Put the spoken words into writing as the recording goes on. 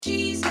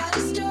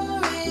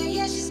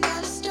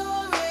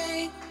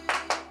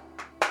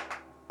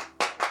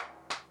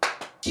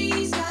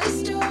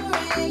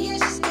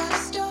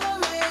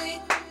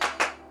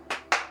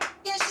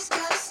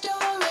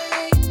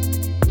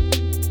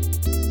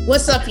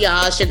What's up,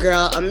 y'all? It's your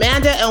girl,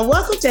 Amanda, and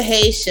welcome to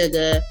Hey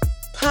Sugar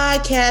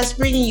podcast,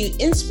 bringing you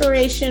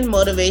inspiration,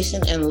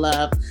 motivation, and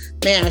love.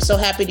 Man, I'm so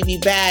happy to be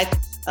back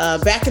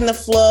in the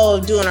flow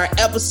of doing our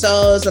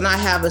episodes, and I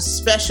have a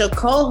special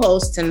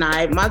co-host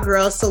tonight, my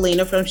girl,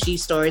 Selena from She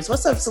Stories.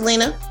 What's up,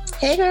 Selena?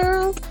 Hey,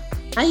 girl.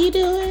 How you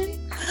doing?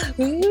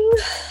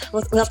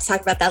 We'll have to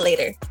talk about that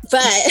later,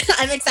 but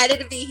I'm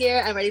excited to be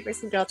here. I'm ready for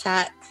some girl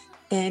chat.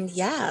 And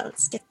yeah,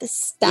 let's get this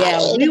started.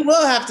 Yeah, we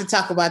will have to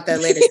talk about that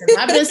later.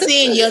 I've been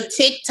seeing your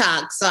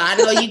TikTok, so I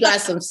know you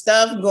got some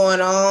stuff going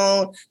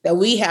on that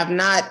we have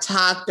not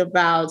talked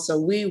about. So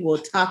we will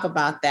talk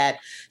about that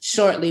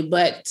shortly.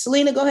 But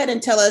Selena, go ahead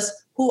and tell us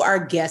who our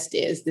guest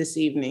is this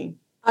evening.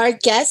 Our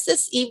guest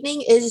this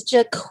evening is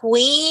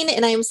Jaqueen,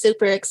 and I am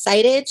super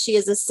excited. She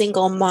is a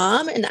single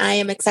mom, and I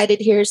am excited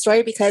to hear her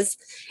story because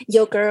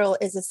your girl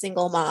is a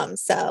single mom.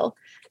 So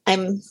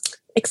I'm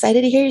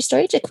excited to hear your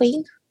story,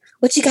 Jaqueen.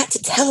 What you got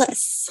to tell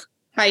us?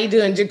 How you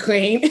doing,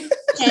 Jaqueen?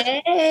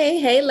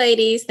 Hey,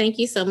 ladies. Thank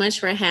you so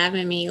much for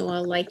having me.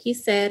 Well, like you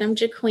said, I'm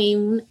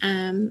Jaqueen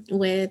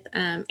with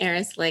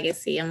Eris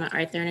Legacy. I'm an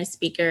author and a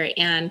speaker.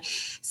 And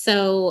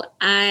so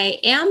I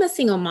am a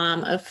single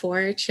mom of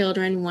 4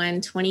 children, one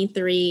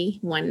 23,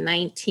 one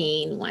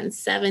 19, one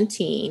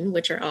 17,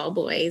 which are all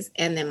boys,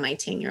 and then my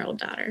 10-year-old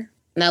daughter.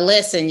 Now,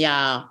 listen,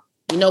 y'all.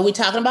 We're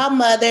talking about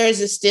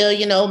mothers. It's still,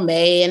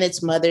 May, and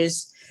it's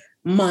Mother's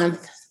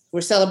Month. We're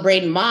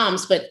celebrating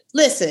moms, but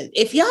listen,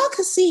 if y'all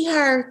could see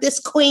her, this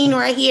queen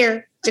right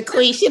here,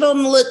 Jaqueen, she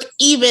don't look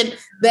even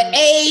the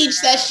age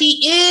that she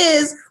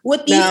is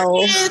with these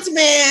kids,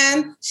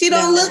 man. She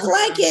don't look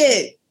like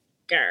it.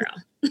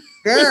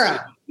 Girl.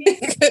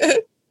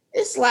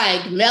 It's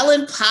like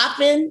melon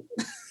popping.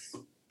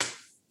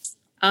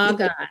 Oh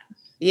God.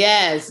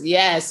 Yes.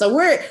 So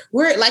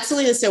we're like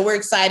Selena said, we're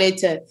excited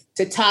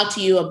to talk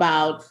to you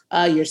about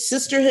your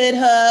sisterhood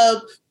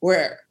hub.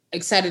 We're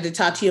excited to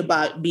talk to you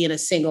about being a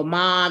single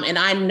mom. And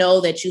I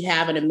know that you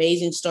have an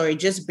amazing story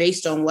just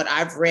based on what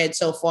I've read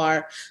so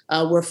far.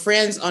 We're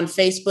friends on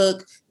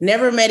Facebook,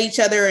 never met each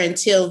other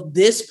until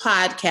this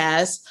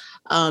podcast,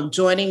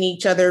 joining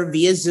each other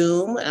via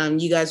Zoom.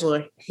 You guys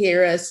will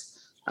hear us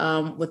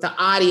with the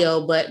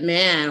audio, but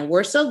man,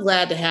 we're so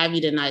glad to have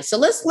you tonight. So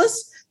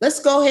let's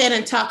go ahead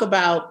and talk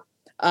about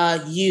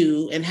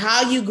you and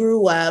how you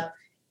grew up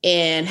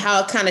and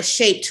how it kind of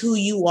shaped who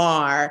you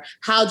are.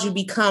 How'd you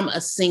become a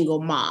single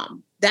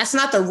mom? That's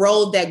not the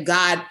road that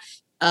God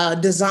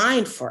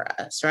designed for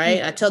us, right?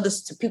 Mm-hmm. I tell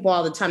this to people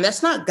all the time.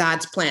 That's not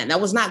God's plan.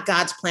 That was not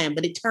God's plan,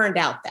 but it turned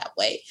out that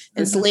way.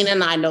 And Selena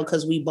and I know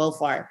because we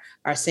both are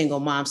single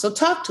moms. So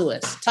talk to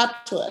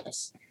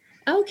us.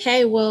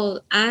 Okay, well,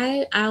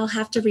 I'll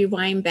have to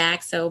rewind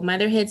back. So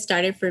motherhood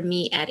started for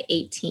me at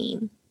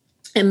 18.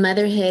 And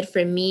motherhood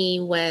for me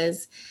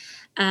was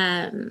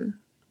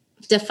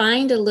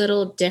defined a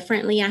little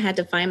differently. I had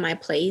to find my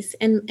place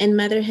in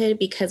motherhood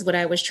because what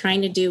I was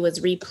trying to do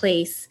was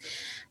replace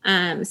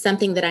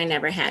something that I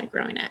never had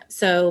growing up.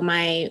 So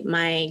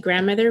my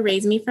grandmother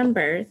raised me from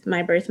birth.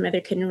 My birth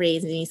mother couldn't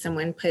raise me.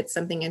 Someone put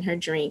something in her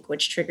drink,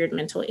 which triggered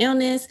mental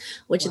illness,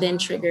 which then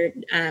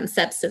triggered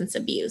substance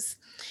abuse.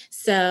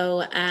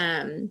 So,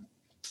 and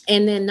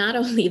then not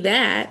only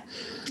that,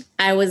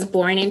 I was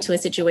born into a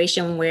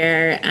situation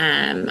where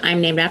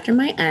I'm named after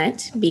my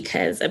aunt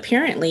because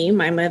apparently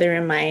my mother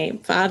and my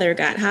father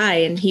got high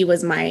and he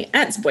was my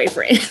aunt's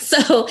boyfriend.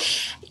 So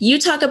you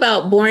talk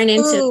about born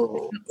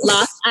into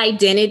lost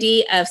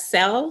identity of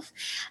self.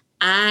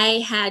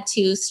 I had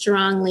to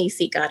strongly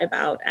seek out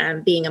about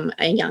being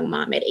a young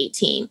mom at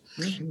 18.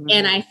 Mm-hmm.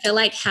 And I feel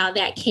like how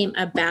that came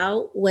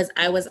about was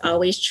I was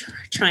always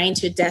trying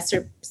to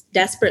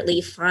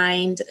desperately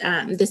find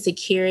the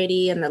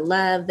security and the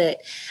love that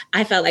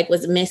I felt like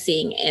was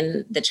missing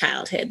in the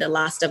childhood, the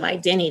loss of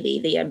identity,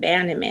 the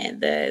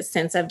abandonment, the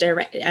sense of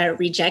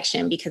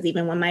rejection. Because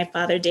even when my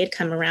father did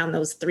come around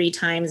those 3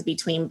 times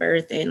between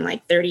birth and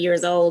like 30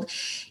 years old,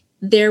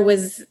 there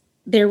was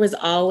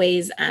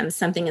always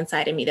something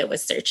inside of me that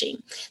was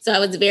searching. So I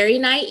was very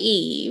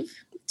naive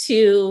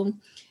to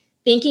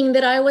thinking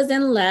that I was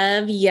in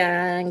love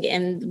young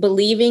and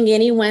believing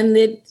anyone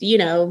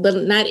that, but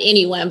not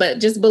anyone, but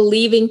just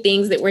believing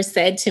things that were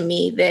said to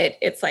me that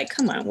it's like,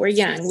 come on, we're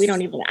young.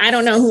 I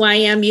don't know who I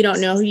am. You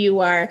don't know who you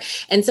are.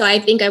 And so I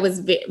think I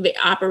was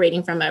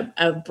operating from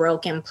a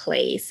broken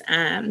place.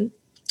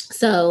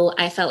 So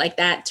I felt like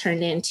that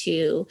turned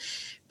into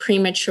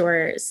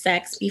premature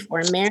sex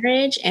before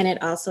marriage. And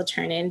it also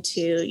turned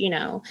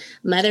into,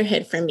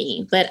 motherhood for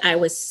me. But I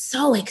was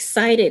so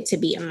excited to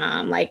be a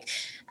mom.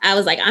 I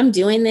was like, I'm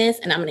doing this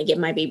and I'm going to give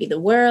my baby the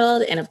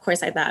world. And of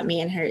course, I thought me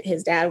and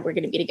his dad were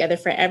going to be together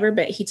forever.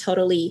 But he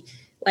totally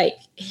like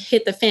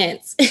hit the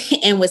fence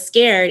and was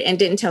scared and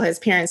didn't tell his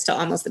parents till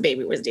almost the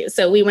baby was due.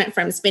 So we went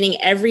from spending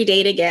every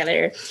day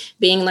together,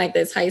 being like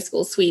this high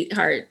school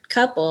sweetheart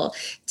couple,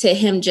 to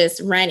him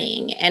just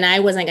running. And I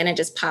wasn't going to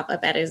just pop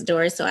up at his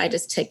door. So I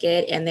just took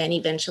it. And then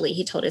eventually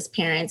he told his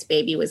parents,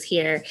 baby was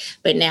here.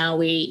 But now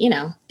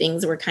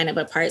things were kind of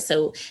apart.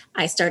 So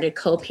I started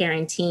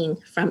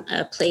co-parenting from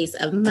a place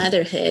of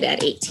motherhood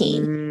at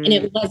 18. And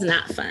it was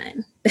not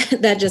fun.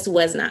 That just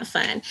was not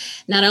fun.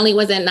 Not only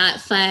was it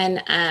not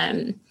fun,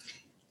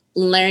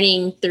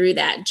 learning through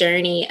that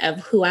journey of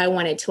who I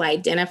wanted to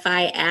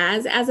identify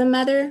as a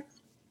mother,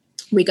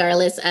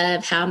 regardless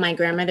of how my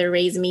grandmother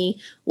raised me,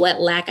 what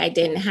lack I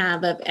didn't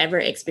have of ever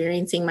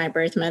experiencing my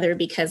birth mother,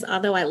 because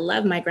although I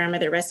love my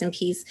grandmother, rest in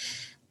peace,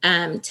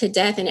 to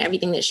death and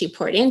everything that she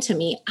poured into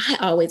me, I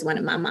always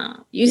wanted my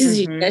mom.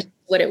 That's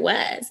what it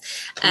was.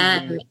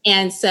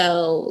 And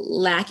so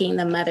lacking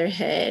the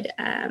motherhood,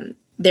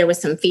 there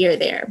was some fear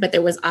there, but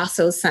there was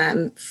also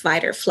some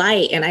fight or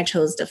flight. And I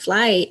chose to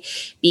fight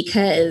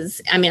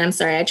because I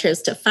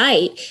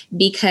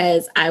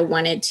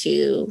wanted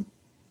to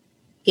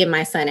give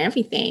my son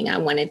everything. I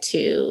wanted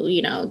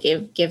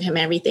to, give him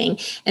everything.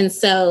 And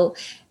so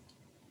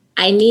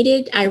I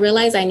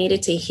realized I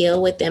needed to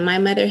heal within my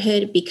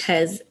motherhood,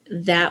 because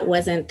that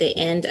wasn't the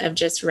end of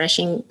just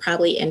rushing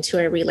probably into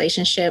a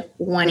relationship,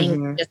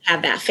 wanting to just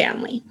have that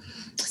family.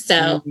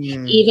 So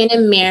even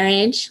in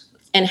marriage,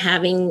 and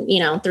having,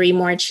 3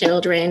 more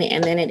children,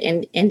 and then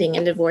it ending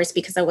in divorce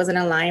because I wasn't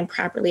aligned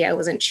properly. I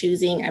wasn't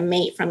choosing a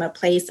mate from a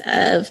place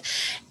of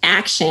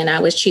action. I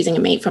was choosing a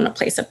mate from a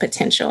place of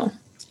potential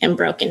and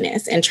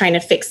brokenness, and trying to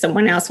fix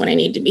someone else when I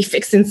need to be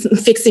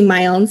fixing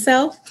my own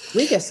self.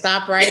 We can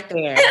stop right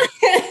there.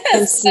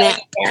 Snap.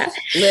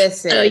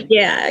 Listen. So,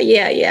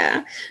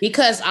 yeah.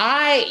 Because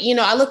I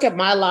look at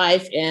my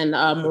life and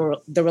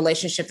the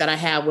relationship that I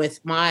have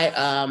with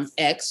my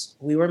ex.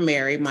 We were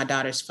married, my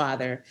daughter's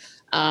father.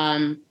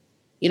 I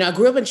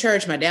grew up in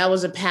church. My dad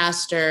was a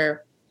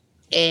pastor.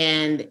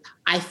 And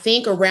I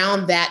think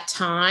around that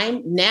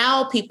time,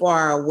 now people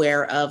are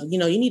aware of, you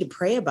need to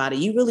pray about it.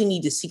 You really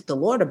need to seek the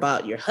Lord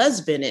about your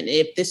husband. And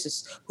if this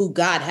is who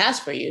God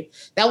has for you,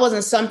 that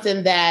wasn't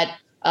something that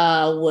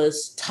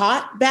was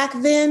taught back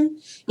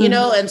then,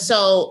 and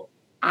so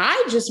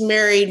I just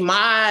married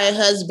my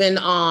husband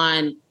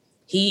on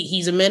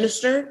he's a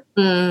minister.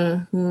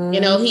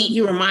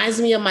 He reminds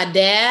me of my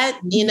dad,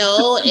 and,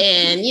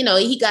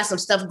 he got some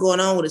stuff going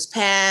on with his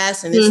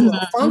past and it's a little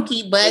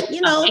funky, but,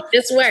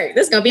 this work.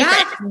 This going to be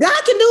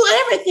God can do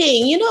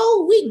everything.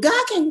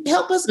 God can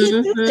help us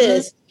get through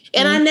this.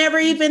 And I never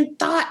even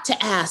thought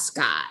to ask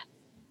God.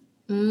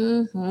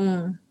 And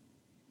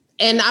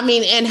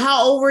and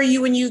how old were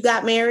you when you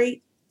got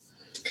married?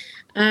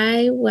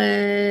 I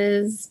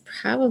was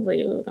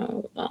probably a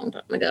long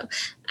time ago.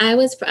 I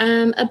was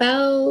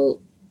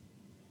about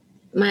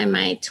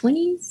my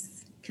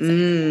 20s.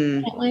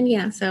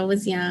 Yeah, so I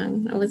was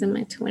young. I was in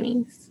my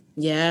 20s.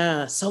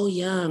 Yeah, so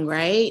young,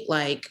 right?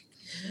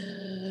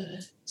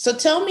 So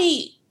tell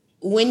me,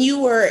 when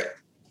you were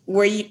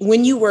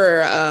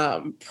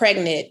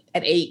pregnant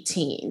at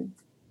 18,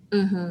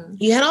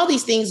 you had all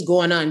these things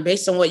going on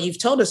based on what you've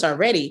told us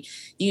already.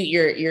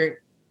 You're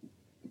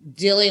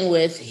dealing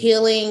with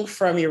healing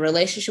from your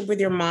relationship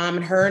with your mom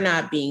and her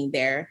not being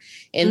there.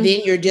 And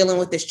then you're dealing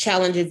with this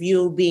challenge of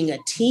you being a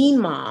teen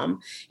mom.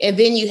 And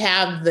then you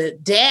have the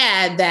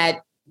dad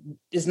that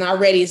is not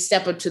ready to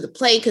step up to the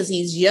plate because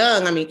he's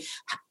young.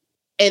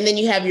 And then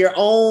you have your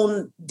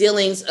own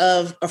dealings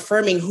of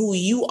affirming who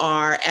you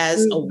are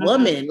as a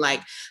woman.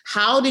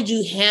 How did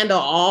you handle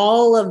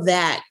all of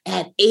that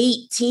at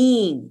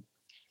 18?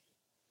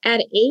 At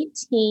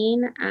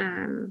 18,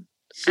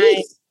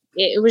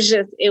 it was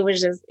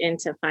just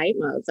into fight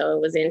mode. So it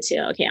was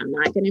into, okay, I'm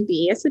not going to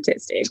be a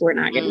statistic. We're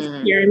not going to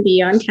sit here and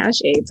be on cash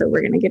aid. So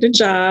we're going to get a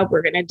job.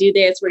 We're going to do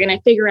this. We're going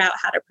to figure out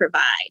how to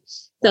provide.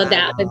 So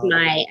that was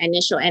my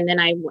initial. And then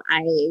I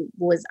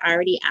was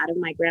already out of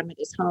my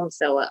grandmother's home.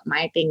 So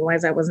my thing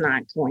was I was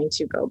not going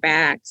to go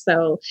back.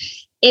 So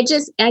I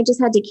just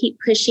had to keep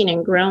pushing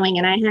and growing.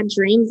 And I had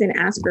dreams and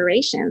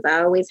aspirations.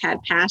 I always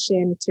had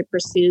passion to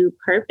pursue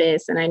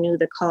purpose. And I knew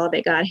the call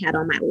that God had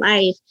on my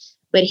life.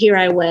 But here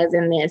I was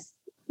in this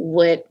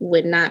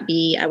would not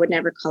be, I would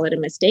never call it a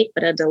mistake,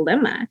 but a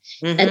dilemma.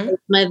 A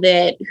dilemma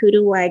that who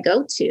do I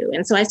go to?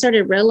 And so I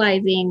started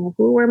realizing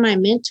who were my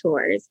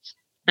mentors,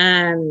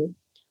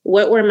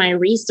 what were my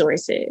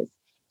resources.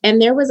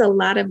 And there was a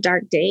lot of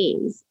dark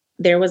days.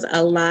 There was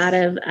a lot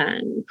of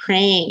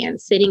praying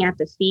and sitting at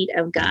the feet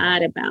of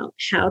God about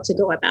how to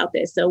go about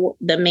this. So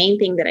the main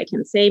thing that I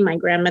can say, my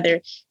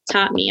grandmother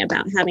taught me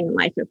about having a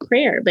life of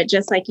prayer. But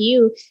just like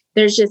you,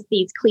 there's just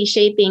these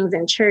cliche things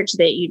in church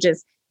that you're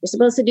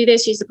supposed to do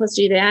this, you're supposed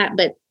to do that.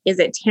 But is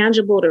it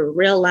tangible to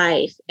real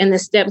life? And the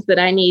steps that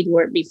I need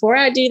were, before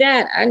I do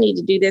that, I need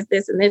to do this,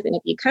 this, and this. And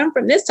if you come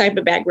from this type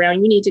of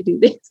background, you need to do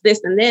this, this,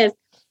 and this.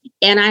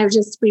 And I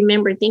just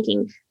remember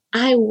thinking,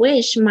 I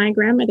wish my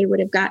grandmother would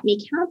have got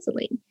me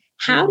counseling.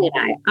 How did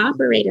I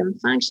operate and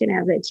function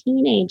as a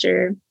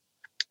teenager?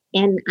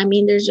 And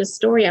there's just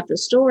story after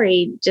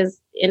story,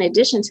 just in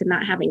addition to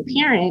not having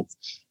parents,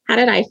 how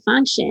did I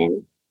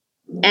function?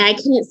 And I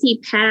couldn't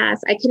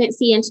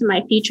see into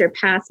my future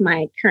past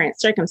my current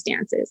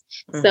circumstances.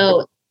 Mm-hmm.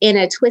 So in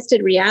a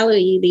twisted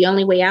reality, the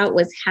only way out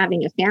was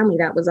having a family.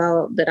 That was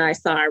all that I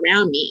saw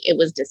around me. It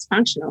was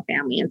dysfunctional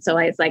family. And so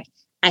I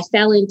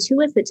fell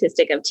into a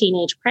statistic of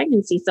teenage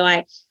pregnancy. So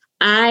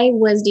I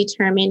was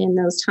determined in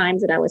those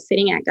times that I was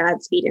sitting at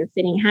God's feet and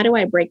sitting, how do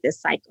I break this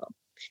cycle?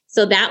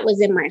 So that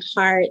was in my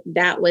heart.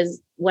 That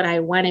was what I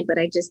wanted, but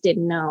I just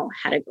didn't know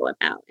how to go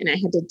about. And I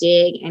had to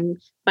dig and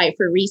fight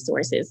for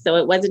resources. So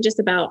it wasn't just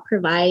about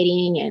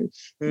providing and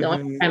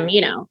going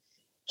from,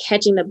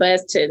 catching the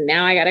bus to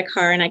now I got a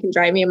car and I can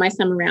drive me and my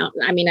son around.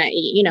 I mean,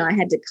 I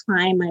had to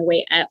climb my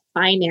way up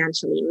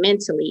financially,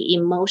 mentally,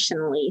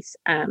 emotionally,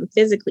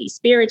 physically,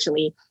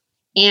 spiritually.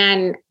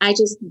 And I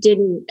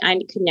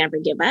could never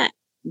give up.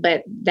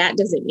 But that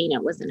doesn't mean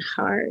it wasn't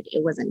hard.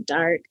 It wasn't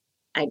dark.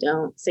 I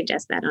don't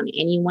suggest that on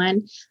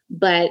anyone,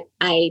 but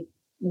I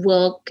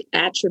will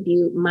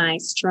attribute my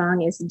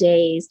strongest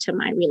days to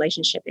my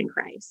relationship in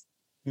Christ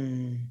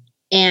and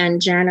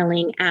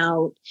journaling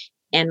out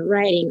and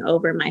writing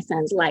over my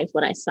son's life,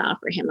 what I saw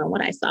for him and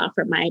what I saw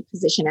for my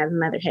position as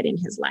motherhood in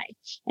his life.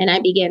 And I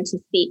began to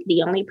seek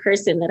the only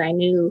person that I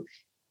knew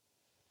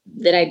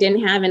that I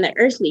didn't have in the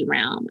earthly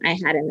realm, I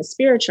had in the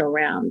spiritual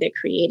realm that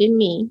created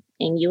me.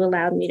 And you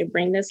allowed me to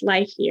bring this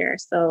life here.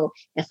 So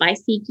if I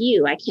seek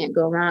you, I can't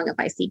go wrong if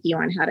I seek you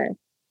on how to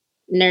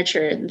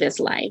nurture this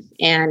life.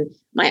 And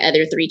my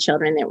other 3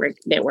 children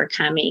that were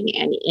coming,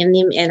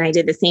 and I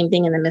did the same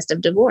thing in the midst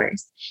of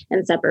divorce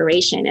and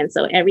separation. And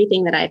so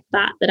everything that I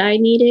thought that I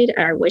needed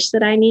or wished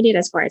that I needed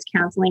as far as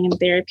counseling and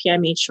therapy, I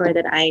made sure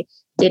that I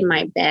did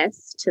my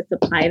best to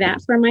supply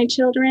that for my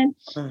children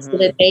so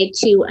that they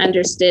too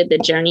understood the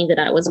journey that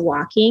I was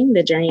walking,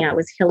 the journey I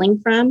was healing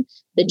from,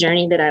 the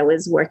journey that I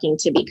was working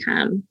to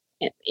become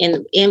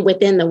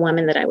within the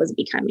woman that I was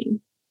becoming.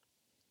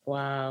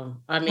 Wow.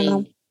 I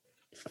mean,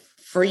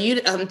 for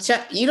you,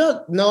 you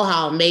don't know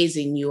how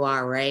amazing you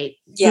are, right?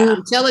 Yeah.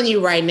 I'm telling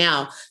you right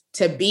now,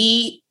 to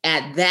be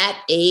at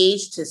that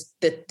age,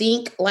 to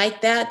think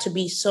like that, to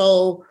be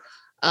so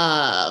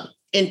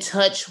in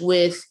touch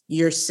with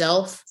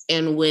yourself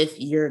and with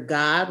your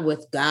God,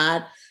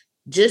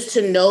 just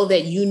to know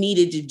that you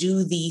needed to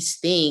do these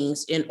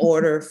things in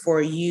order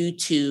for you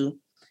to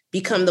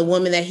become the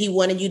woman that he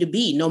wanted you to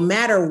be, no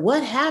matter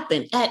what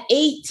happened at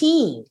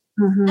 18.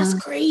 That's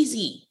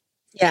crazy.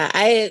 Yeah,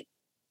 I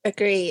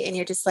agree. And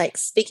you're just like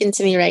speaking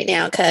to me right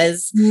now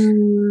because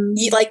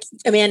you, like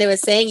Amanda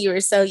was saying, you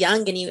were so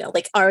young and you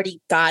like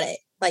already got it.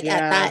 Like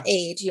at that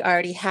age, you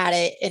already had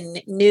it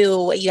and knew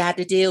what you had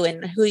to do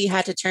and who you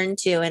had to turn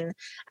to. And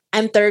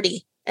I'm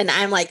 30 and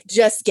I'm like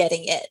just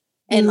getting it.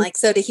 And like,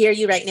 so to hear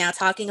you right now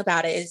talking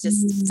about it is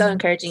just so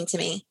encouraging to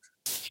me.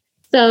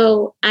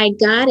 So I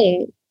got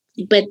it,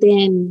 but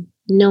then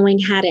knowing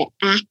how to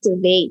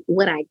activate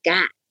what I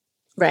got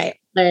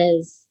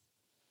was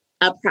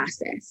a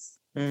process.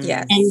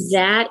 Yes. And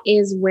that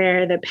is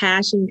where the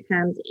passion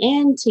comes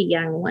into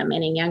young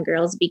women and young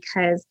girls,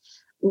 because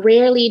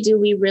rarely do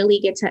we really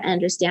get to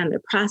understand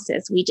the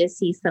process. We just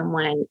see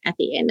someone at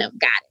the end of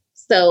got it.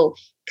 So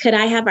could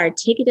I have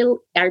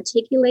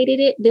articulated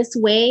it this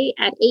way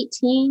at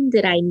 18?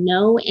 Did I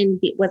know and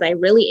was I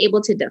really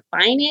able to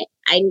define it?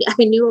 I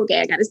knew,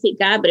 okay, I got to seek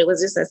God, but it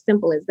was just as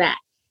simple as that.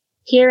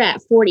 Here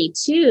at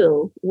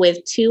 42,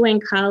 with 2 in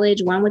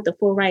college, 1 with the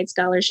full ride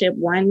scholarship,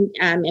 1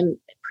 in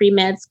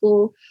pre-med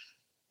school,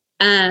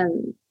 I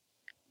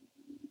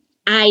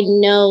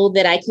know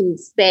that I can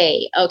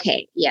say,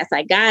 okay, yes,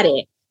 I got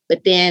it.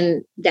 But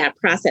then that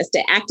process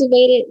to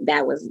activate it,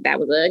 that was an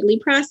ugly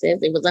process.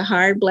 It was a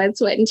hard blood,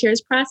 sweat, and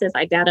tears process.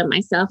 I doubted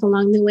myself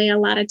along the way a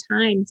lot of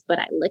times, but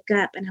I look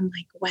up and I'm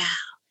like, wow,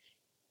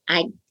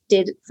 I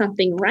did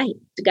something right.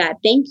 God,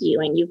 thank you.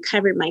 And you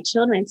covered my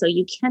children. So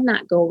you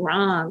cannot go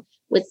wrong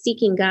with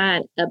seeking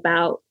God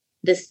about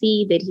the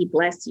seed that he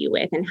blessed you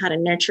with and how to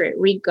nurture it.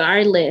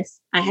 Regardless,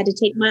 I had to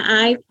take my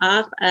eyes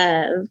off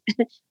of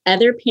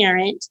other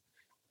parent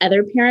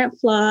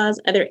flaws.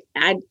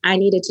 I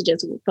needed to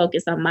just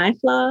focus on my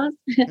flaws,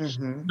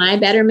 my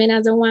betterment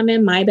as a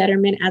woman, my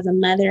betterment as a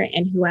mother,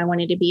 and who I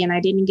wanted to be. And I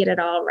didn't get it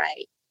all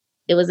right.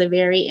 It was a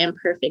very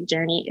imperfect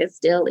journey. It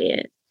still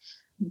is.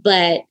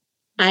 But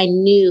I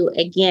knew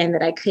again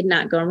that I could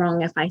not go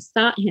wrong if I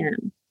sought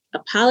him,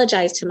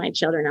 apologized to my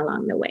children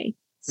along the way,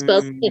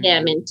 spoke to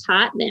them and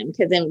taught them.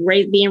 Because then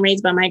being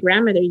raised by my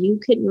grandmother, you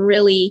couldn't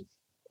really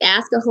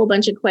ask a whole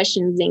bunch of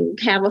questions and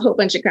have a whole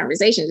bunch of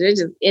conversations.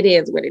 It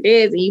is what it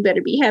is. And you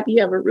better be happy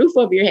you have a roof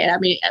over your head. I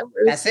mean,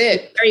 that's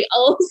it. Very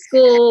old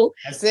school.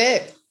 That's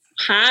it.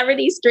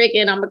 Poverty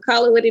stricken. I'm going to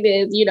call it what it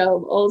is,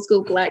 old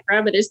school Black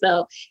grandmother.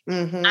 So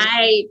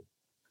I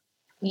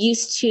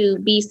used to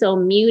be so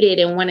muted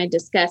and want to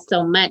discuss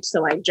so much.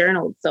 So I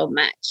journaled so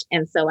much.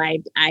 And so I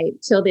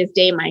till this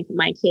day, my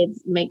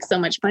kids make so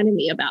much fun of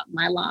me about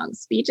my long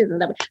speeches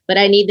and stuff, but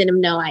I need them to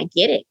know I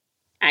get it.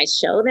 I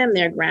show them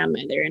their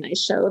grandmother and I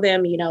show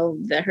them,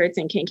 the hurts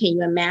and can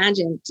you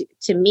imagine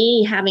to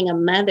me having a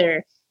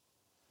mother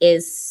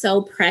is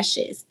so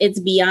precious. It's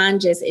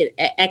beyond just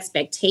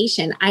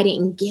expectation. I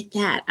didn't get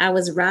that. I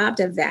was robbed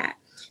of that.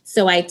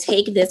 So I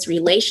take this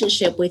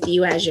relationship with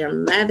you as your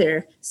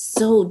mother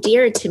so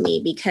dear to me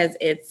because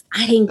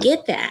I didn't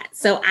get that.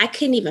 So I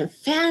couldn't even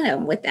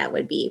fathom what that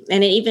would be.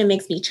 And it even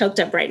makes me choked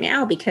up right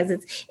now because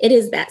it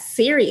is that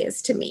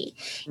serious to me.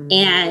 Mm-hmm.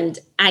 And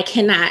I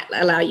cannot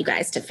allow you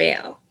guys to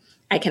fail.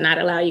 I cannot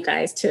allow you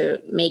guys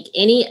to make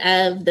any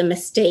of the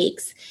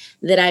mistakes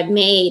that I've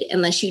made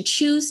unless you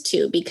choose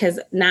to,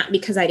 not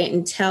because I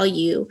didn't tell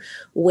you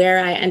where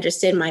I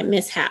understood my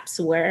mishaps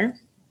were,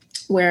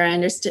 where I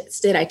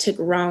understood I took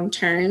wrong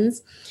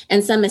turns,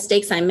 and some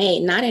mistakes I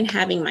made, not in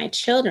having my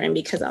children,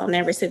 because I'll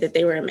never say that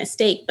they were a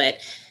mistake, but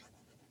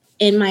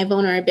in my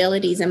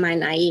vulnerabilities and my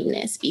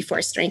naiveness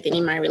before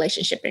strengthening my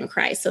relationship in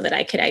Christ so that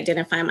I could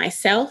identify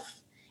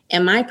myself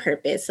and my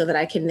purpose so that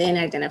I can then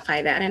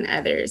identify that in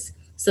others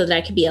so that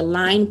I could be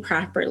aligned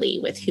properly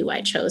with who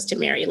I chose to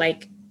marry.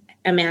 Like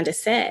Amanda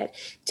said,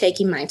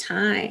 taking my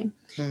time.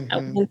 Mm-hmm. I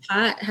wasn't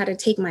taught how to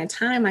take my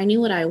time. I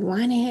knew what I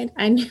wanted.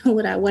 I knew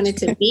what I wanted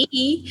to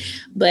be,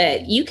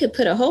 but you could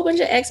put a whole bunch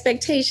of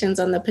expectations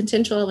on the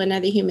potential of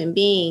another human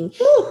being,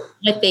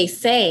 what they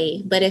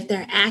say, but if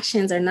their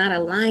actions are not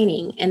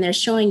aligning and they're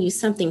showing you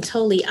something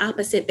totally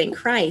opposite than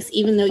Christ,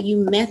 even though you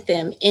met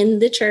them in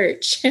the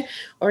church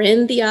or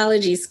in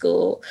theology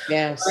school,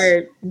 yes,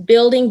 or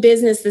building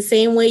business the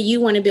same way you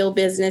want to build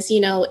business,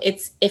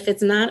 if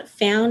it's not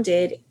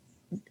founded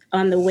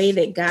on the way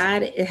that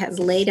God has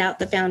laid out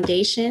the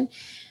foundation,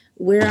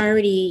 we're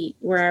already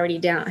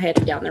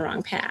headed down the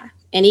wrong path.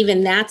 And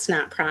even that's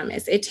not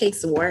promised. It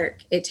takes work.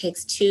 It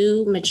takes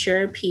two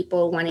mature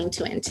people wanting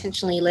to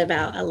intentionally live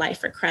out a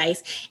life for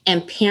Christ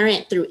and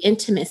parent through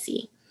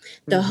intimacy.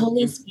 The mm-hmm.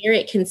 Holy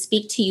Spirit can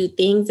speak to you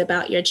things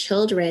about your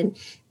children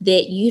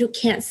that you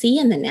can't see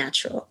in the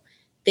natural,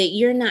 that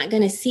you're not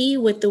going to see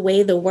with the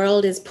way the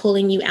world is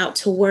pulling you out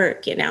to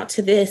work and out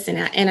to this and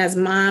as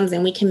moms,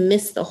 and we can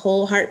miss the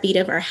whole heartbeat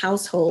of our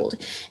household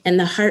and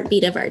the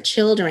heartbeat of our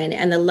children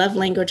and the love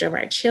language of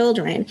our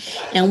children.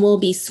 And we'll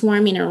be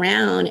swarming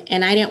around.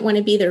 And I didn't want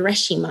to be the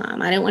rushy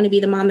mom. I didn't want to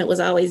be the mom that was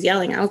always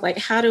yelling. I was like,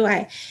 how do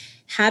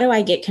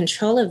I get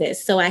control of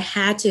this? So I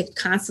had to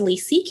constantly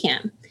seek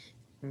him.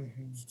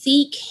 Mm-hmm.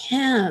 Seek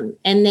him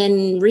and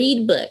then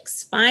read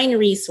books, find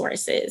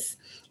resources,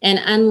 and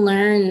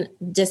unlearn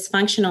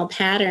dysfunctional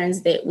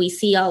patterns that we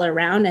see all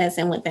around us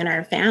and within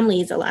our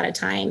families a lot of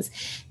times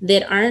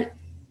that aren't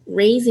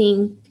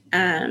raising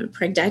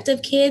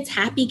productive kids,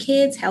 happy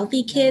kids,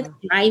 healthy kids,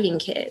 thriving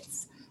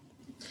kids.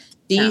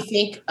 Do you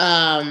think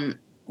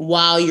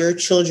while your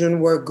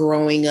children were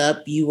growing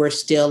up, you were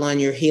still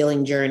on your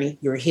healing journey?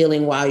 You were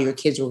healing while your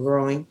kids were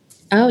growing?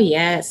 Oh,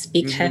 yes,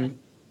 because mm-hmm.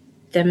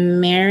 the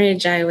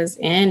marriage I was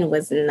in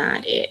was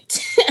not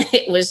it.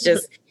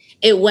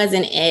 It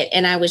wasn't it.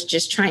 And I was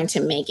just trying to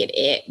make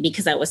it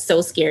because I was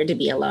so scared to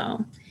be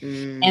alone.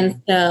 Mm.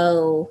 And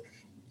so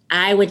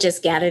I would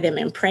just gather them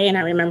and pray. And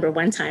I remember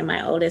one time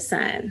my oldest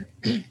son,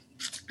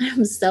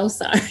 I'm so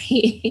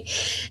sorry.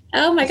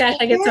 Oh my gosh,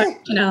 I get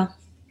so,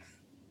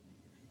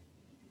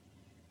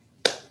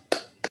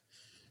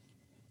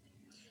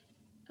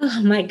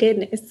 Oh my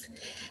goodness.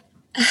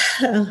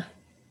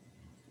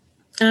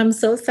 I'm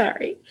so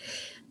sorry.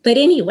 But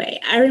anyway,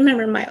 I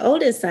remember my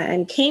oldest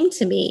son came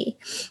to me.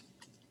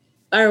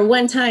 Or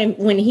one time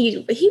when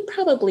he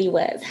probably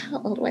was,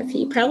 how old was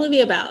he?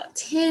 Probably about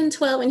 10,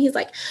 12. And he's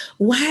like,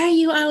 why are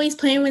you always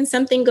playing when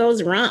something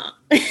goes wrong?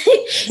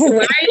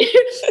 why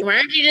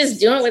aren't you just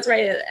doing what's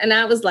right? And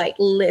I was like,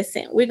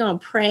 listen, we're going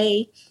to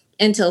pray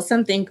until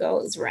something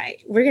goes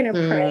right. We're going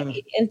to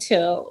pray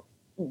until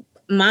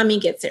mommy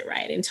gets it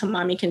right, until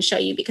mommy can show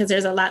you, because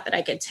there's a lot that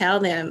I could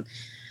tell them.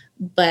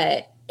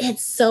 But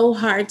it's so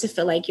hard to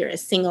feel like you're a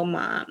single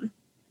mom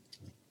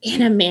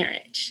in a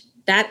marriage.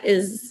 That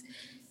is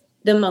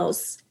the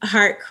most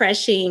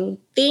heart-crushing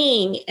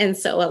thing. And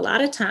so a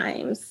lot of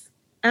times,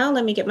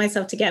 let me get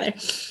myself together.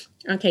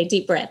 Okay,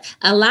 deep breath.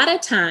 A lot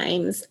of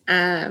times,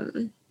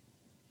 and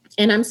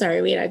I'm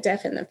sorry, we had a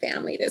death in the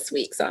family this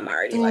week, so I'm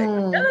already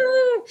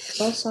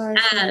so sorry.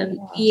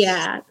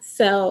 Yeah.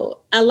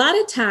 So a lot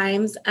of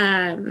times,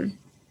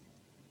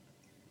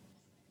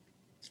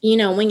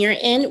 when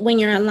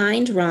you're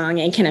aligned wrong,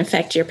 it can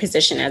affect your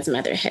position as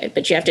motherhood,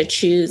 but you have to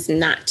choose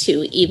not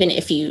to, even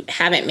if you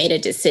haven't made a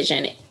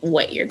decision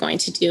what you're going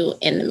to do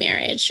in the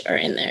marriage or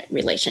in the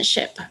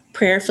relationship.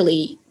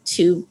 Prayerfully,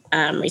 two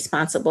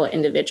responsible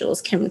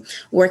individuals can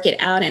work it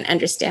out and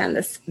understand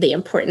the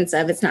importance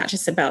of it's not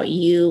just about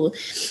you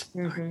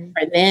mm-hmm.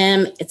 or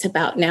them. It's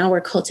about now we're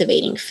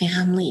cultivating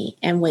family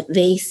and what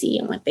they see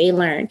and what they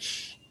learn.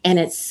 And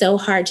it's so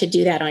hard to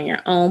do that on your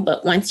own.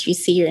 But once you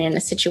see you're in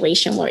a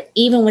situation where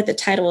even with the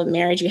title of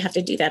marriage, you have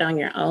to do that on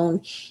your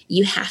own,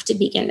 you have to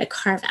begin to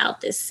carve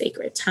out this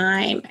sacred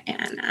time.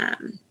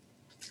 And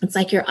it's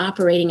like you're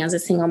operating as a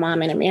single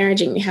mom in a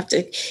marriage, and you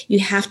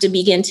have to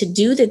begin to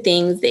do the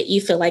things that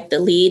you feel like the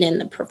lead and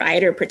the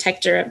provider,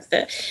 protector of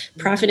the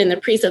prophet and the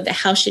priest of the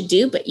house should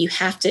do, but you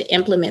have to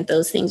implement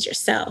those things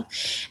yourself.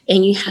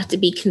 And you have to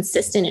be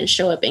consistent and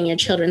show up in your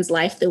children's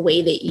life the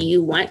way that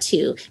you want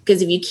to.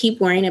 Because if you keep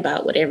worrying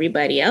about what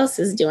everybody else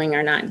is doing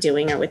or not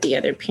doing, or what the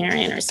other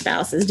parent or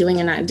spouse is doing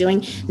or not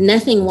doing,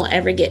 nothing will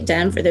ever get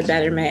done for the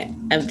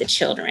betterment of the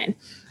children,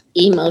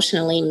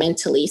 emotionally,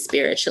 mentally,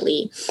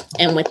 spiritually,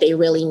 and what they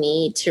really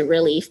need to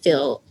really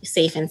feel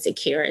safe and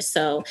secure.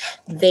 So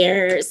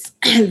there's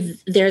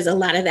a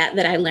lot of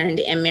that I learned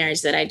in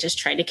marriage that I just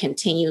try to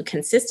continue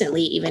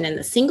consistently, even in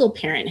the single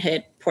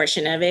parenthood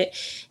portion of it,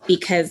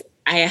 because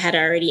I had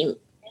already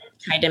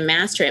tried to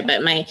master it.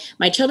 But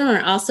my children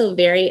are also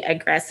very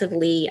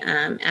aggressively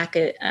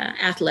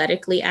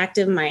athletically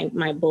active,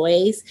 my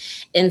boys.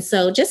 And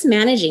so just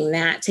managing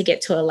that to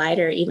get to a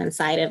lighter even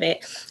side of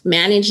it,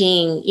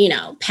 managing,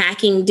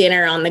 packing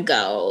dinner on the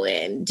go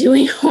and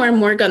doing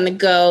homework on the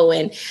go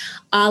and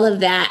all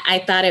of that. I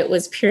thought it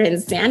was pure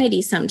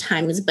insanity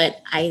sometimes,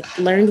 but I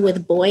learned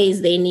with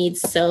boys, they need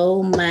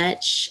so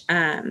much,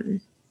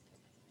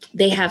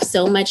 they have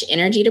so much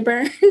energy to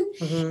burn.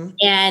 Mm-hmm.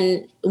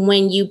 And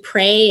when you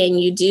pray and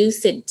you do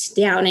sit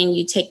down and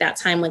you take that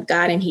time with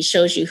God and he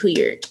shows you who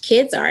your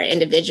kids are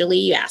individually,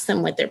 you ask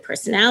them what their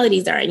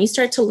personalities are and you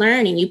start to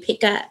learn and you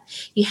pick up.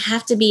 You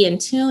have to be in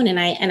tune. And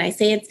I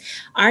say it's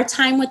our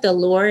time with the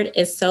Lord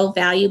is so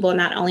valuable,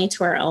 not only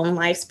to our own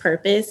life's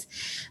purpose,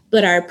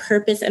 but our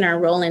purpose and our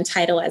role and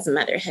title as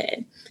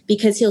motherhood,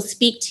 because he'll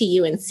speak to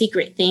you in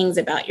secret things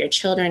about your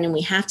children. And we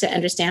have to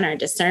understand our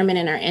discernment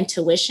and our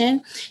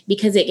intuition,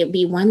 because it could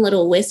be one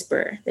little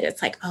whisper that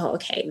it's like, oh,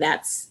 okay,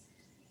 that's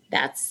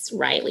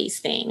Riley's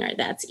thing, or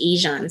that's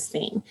Ejan's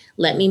thing.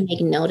 Let me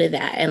make note of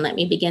that and let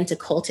me begin to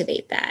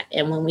cultivate that.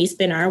 And when we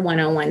spend our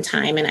one-on-one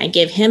time and I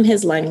give him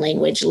his love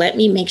language, let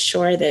me make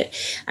sure that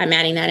I'm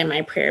adding that in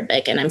my prayer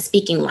book and I'm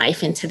speaking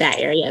life into that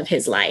area of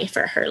his life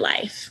or her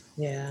life.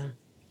 Yeah,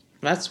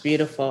 that's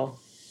beautiful.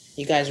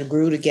 You guys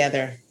grew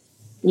together.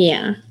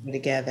 Yeah.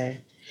 Together.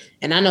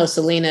 And I know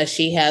Selena,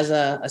 she has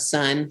a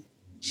son.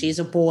 She's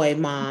a boy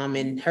mom,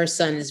 and her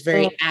son is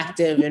very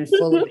active and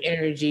full of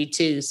energy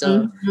too.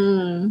 So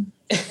mm-hmm.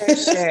 For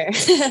sure.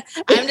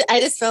 I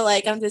just feel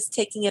like I'm just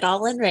taking it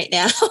all in right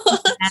now.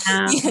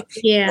 Wow.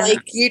 Yeah.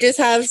 Like you just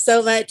have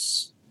so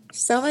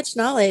much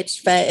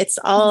knowledge, but it's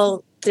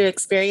all through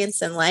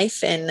experience in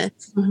life, and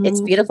mm-hmm.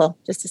 It's beautiful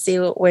just to see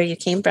where you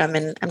came from,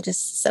 and I'm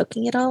just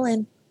soaking it all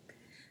in.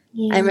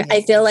 Yeah.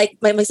 I feel like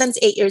my son's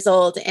 8 years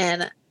old,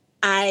 and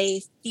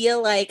I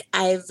feel like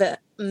I've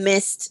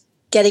missed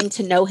getting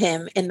to know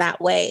him in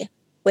that way,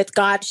 with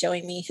God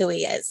showing me who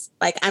he is.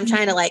 Like I'm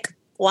trying to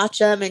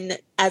watch him, and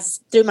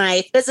as through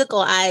my physical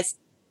eyes,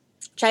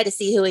 try to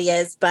see who he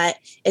is. But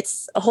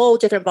it's a whole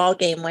different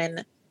ballgame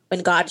when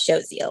God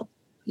shows you.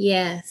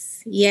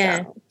 Yes.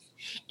 Yeah. So,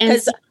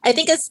 because I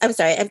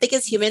think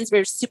as humans,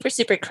 we're super,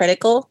 super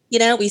critical.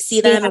 We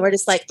see them and we're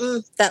just like,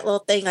 that little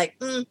thing,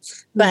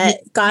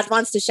 but God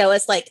wants to show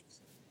us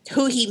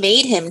who he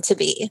made him to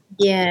be.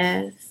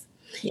 Yes.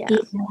 Yeah.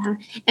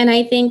 And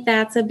I think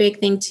that's a big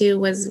thing too,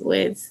 was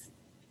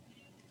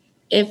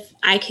if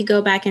I could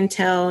go back and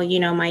tell,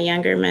 my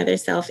younger mother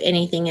self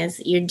anything, is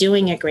you're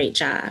doing a great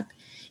job.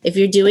 If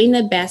you're doing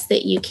the best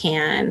that you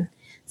can,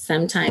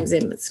 sometimes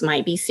it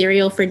might be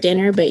cereal for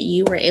dinner, but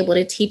you were able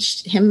to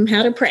teach him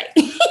how to pray.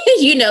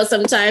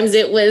 Sometimes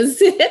it was,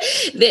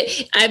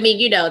 that's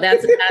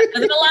a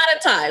lot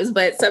of times,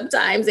 but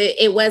sometimes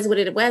it was what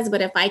it was.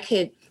 But if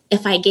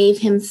I gave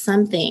him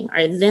something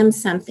or them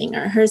something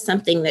or her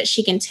something that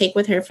she can take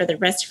with her for the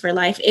rest of her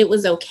life, it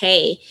was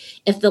okay.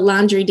 If the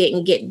laundry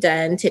didn't get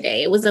done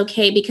today, it was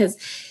okay, because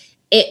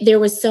there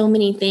was so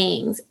many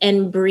things,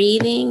 and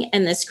breathing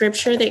and the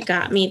scripture that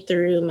got me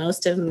through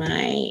most of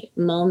my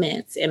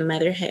moments in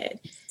motherhood.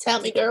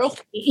 Tell me, girl.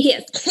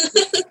 Yes.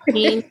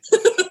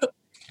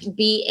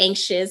 Be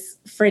anxious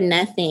for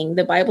nothing.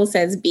 The Bible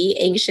says, be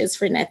anxious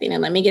for nothing.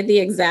 And let me get the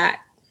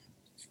exact,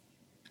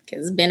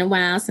 because it's been a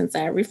while since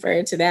I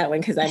referred to that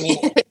one. Because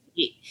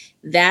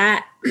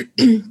that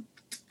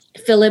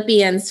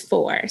Philippians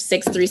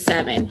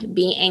 4:6-7,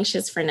 be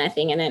anxious for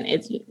nothing. And then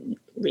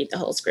read the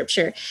whole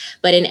scripture,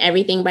 but in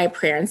everything by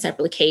prayer and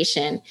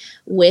supplication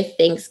with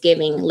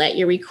thanksgiving, let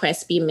your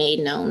requests be made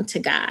known to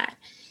God.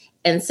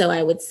 And so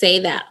I would say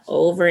that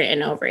over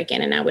and over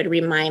again. And I would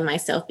remind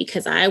myself,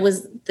 because I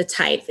was the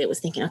type that was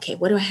thinking, okay,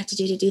 what do I have to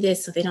do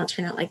this so they don't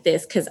turn out like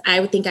this? Because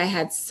I would think I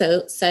had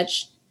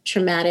such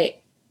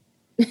traumatic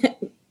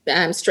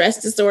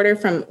stress disorder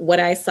from what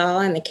I saw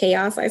and the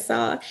chaos I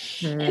saw.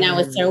 And I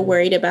was so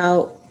worried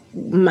about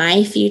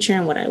my future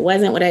and what I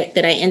wasn't,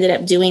 that I ended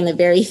up doing the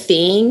very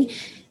thing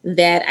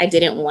that I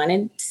didn't want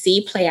to see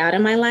play out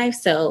in my life.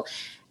 So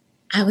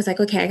I was like,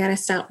 okay, I got to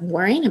stop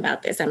worrying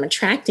about this. I'm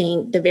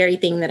attracting the very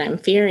thing that I'm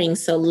fearing.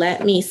 So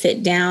let me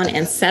sit down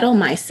and settle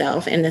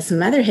myself in this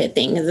motherhood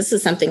thing. And this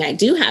is something I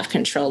do have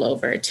control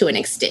over to an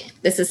extent.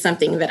 This is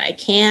something that I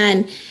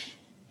can,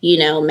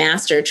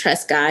 master,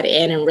 trust God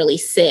in, and really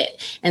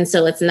sit. And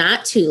so it's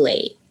not too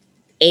late.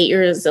 8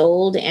 years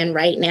old. And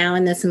right now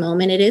in this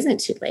moment, it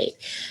isn't too late.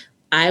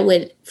 I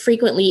would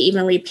frequently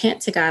even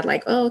repent to God,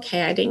 like, oh,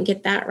 okay, I didn't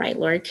get that right,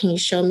 Lord. Can you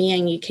show me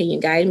and can you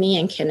guide me?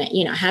 And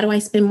how do I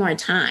spend more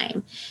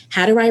time?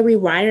 How do I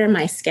rewire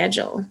my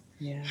schedule?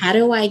 Yeah. How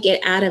do I get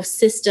out of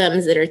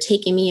systems that are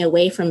taking me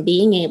away from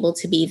being able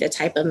to be the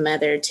type of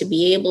mother, to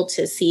be able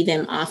to see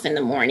them off in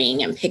the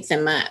morning and pick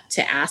them up,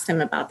 to ask them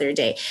about their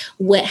day?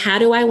 How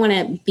do I want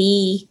to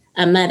be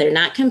a mother?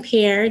 Not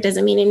compare,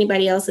 doesn't mean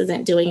anybody else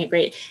isn't doing it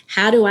great.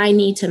 How do I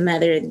need to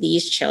mother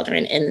these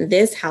children in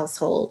this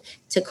household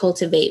to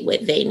cultivate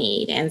what they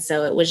need? And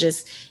so it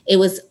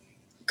was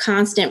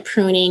constant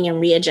pruning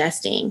and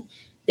readjusting.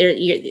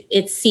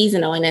 It's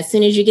seasonal, and as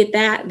soon as you get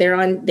that, they're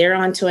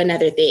on to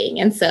another thing.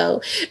 And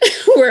so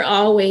we're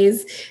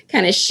always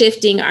kind of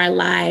shifting our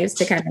lives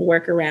to kind of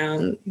work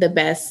around the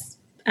best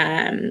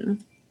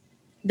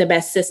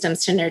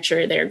systems to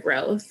nurture their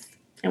growth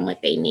and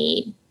what they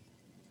need.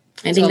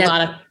 I think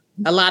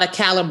a lot of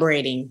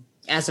calibrating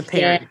as a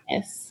parent.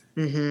 Yes.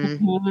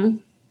 Mm-hmm. Mm-hmm.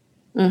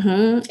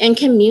 Mm-hmm. And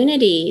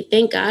community.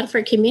 Thank God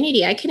for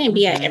community. I couldn't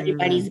be at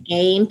everybody's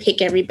game,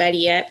 pick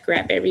everybody up,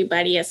 grab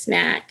everybody a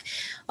snack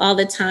all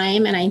the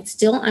time. And I'm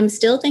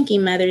still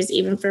thinking mothers,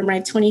 even for my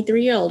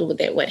 23-year-old,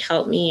 that would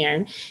help me.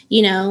 And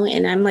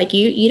I'm like,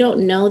 you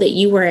don't know that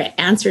you were an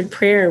answered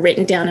prayer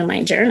written down in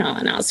my journal.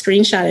 And I'll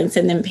screenshot and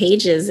send them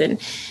pages. And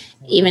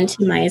even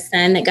to my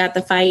son that got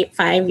the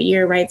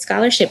 5-year Wright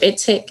Scholarship, it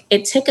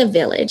took a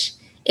village.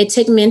 It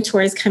took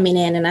mentors coming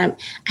in, and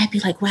I'd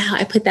be like, wow,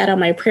 I put that on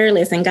my prayer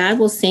list. And God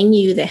will send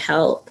you the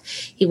help.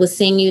 He will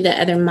send you the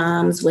other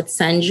moms with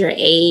sons your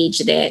age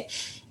that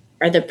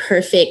are the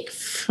perfect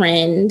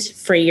friend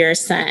for your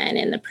son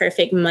and the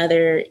perfect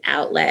mother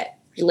outlet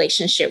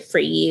relationship for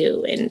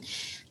you. And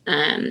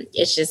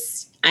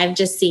I've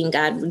just seen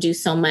God do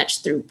so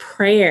much through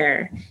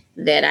prayer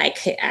that I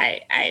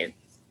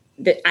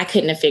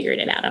couldn't have figured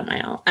it out on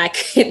my own.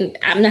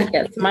 I'm not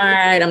that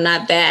smart. I'm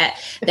not that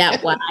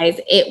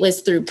wise. It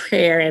was through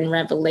prayer and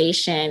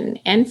revelation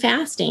and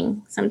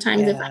fasting.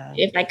 Sometimes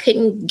if I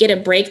couldn't get a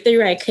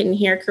breakthrough, I couldn't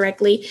hear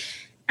correctly,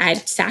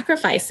 I'd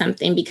sacrifice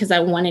something because I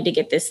wanted to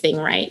get this thing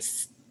right,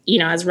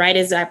 as right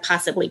as I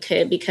possibly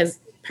could, because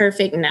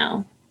perfect,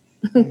 no.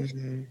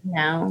 Mm-hmm.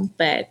 No,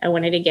 but I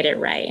wanted to get it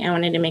right. I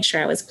wanted to make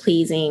sure I was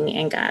pleasing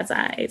in God's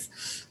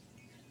eyes.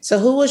 So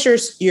who was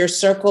your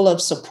circle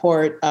of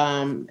support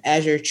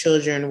as your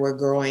children were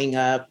growing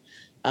up?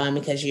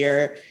 Because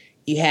you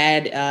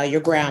had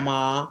your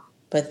grandma,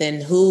 but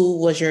then who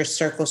was your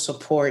circle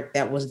support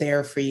that was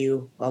there for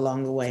you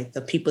along the way?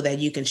 The people that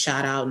you can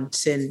shout out and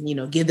send,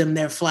 give them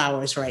their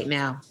flowers right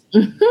now.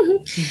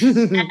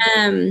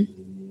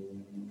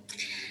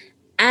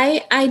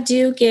 I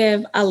do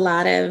give a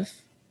lot of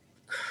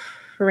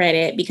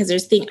credit because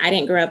I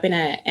didn't grow up in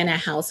a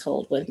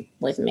household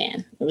with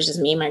men. It was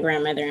just me, my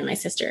grandmother, and my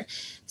sister.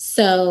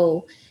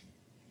 So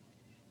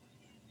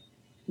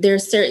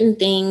there's certain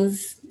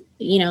things,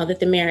 that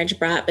the marriage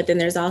brought, but then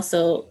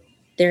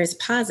there's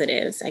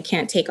positives. I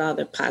can't take all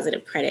the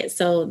positive credit.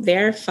 So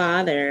their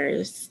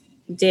fathers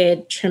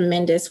did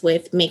tremendous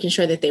with making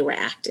sure that they were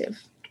active,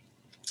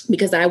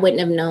 because I wouldn't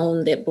have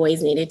known that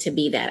boys needed to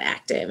be that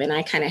active. And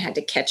I kind of had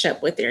to catch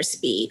up with their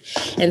speed.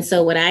 And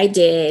so what I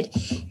did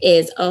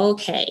is,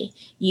 okay,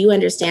 you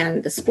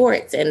understand the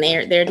sports, and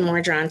they're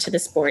more drawn to the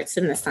sports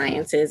and the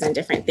sciences and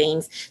different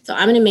things. So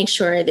I'm going to make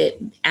sure that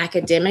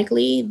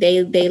academically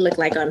they look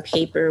like on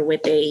paper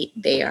what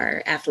they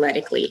are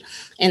athletically.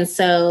 And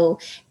so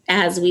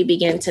as we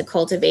begin to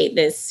cultivate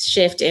this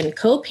shift in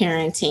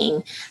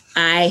co-parenting,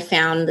 I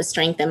found the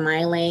strength in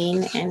my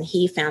lane and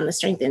he found the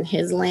strength in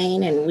his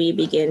lane. And we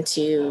began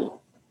to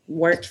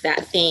work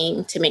that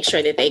thing to make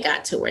sure that they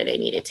got to where they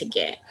needed to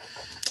get.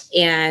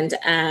 And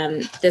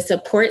the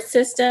support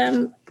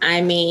system,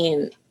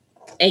 again,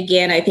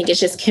 I think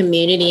it's just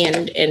community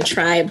and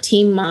tribe,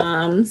 team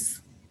moms.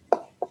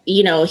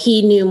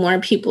 He knew more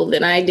people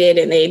than I did,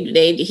 and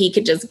he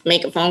could just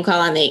make a phone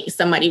call and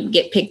somebody would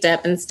get picked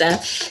up and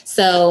stuff.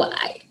 So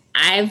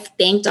I've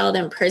thanked all of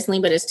them personally,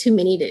 but it's too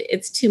many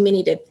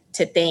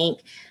to thank.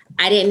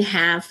 I didn't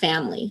have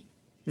family.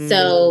 Mm-hmm.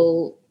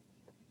 So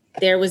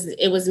it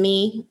was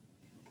me,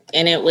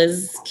 and it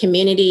was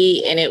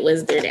community, and it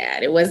was their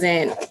dad. It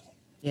wasn't,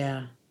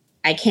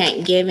 I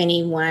can't give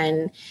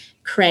anyone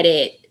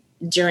credit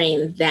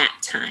during that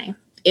time.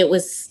 It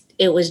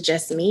was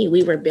just me.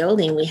 We were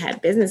building, we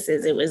had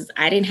businesses.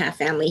 I didn't have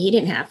family. He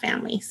didn't have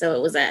family. So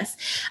it was us.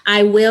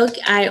 I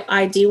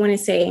do want to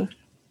say,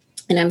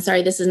 and I'm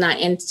sorry, this is not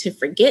in to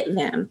forget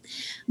them,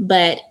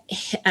 but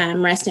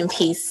rest in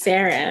peace,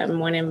 Sarah,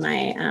 one of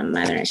my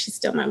mother, and she's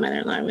still my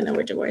mother-in-law, even though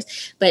we're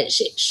divorced, but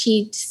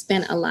she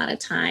spent a lot of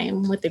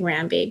time with the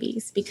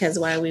grandbabies, because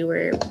while we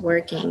were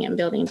working and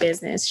building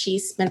business, she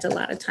spent a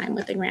lot of time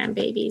with the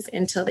grandbabies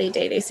until they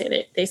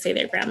say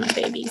they're grandma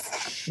babies.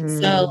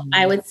 Mm. So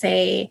I would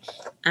say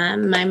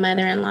my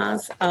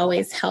mother-in-laws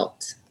always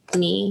helped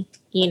me,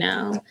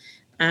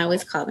 I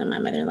always call them my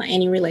mother-in-law.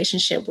 Any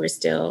relationship, we're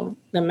still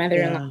the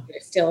mother-in-law,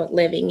 we're still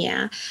living.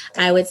 Yeah.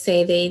 I would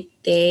say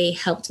they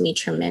helped me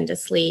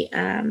tremendously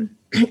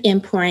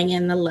in pouring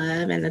in the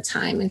love and the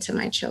time into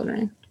my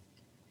children.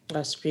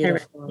 That's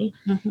beautiful.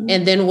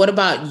 And then what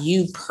about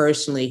you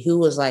personally? Who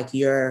was like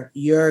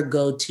your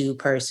go-to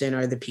person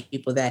or the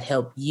people that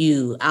help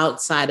you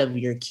outside of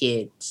your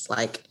kids?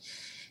 Like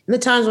in the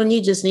times when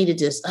you just need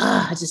to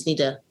I just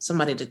need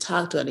somebody to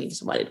talk to. I need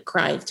somebody to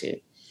cry to.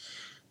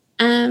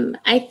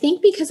 I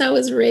think because I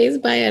was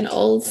raised by an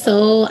old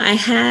soul, I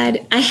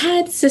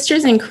had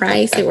sisters in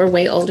Christ that were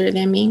way older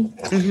than me,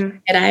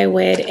 that I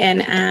would,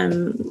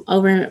 and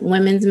over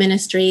women's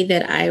ministry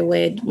that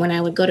when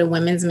I would go to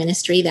women's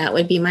ministry, that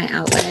would be my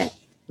outlet.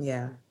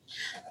 Yeah.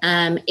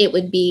 It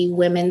would be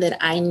women that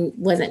I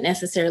wasn't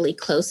necessarily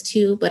close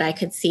to, but I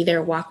could see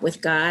their walk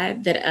with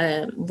God,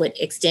 that would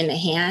extend a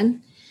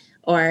hand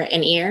or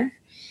an ear.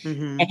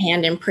 A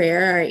hand in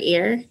prayer or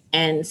ear.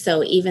 And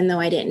so even though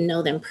I didn't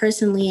know them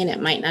personally, and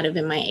it might not have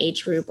been my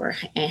age group or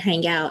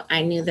hang out,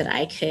 I knew that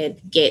I could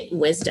get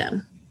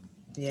wisdom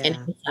and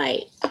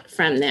insight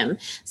from them.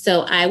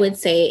 So I would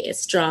say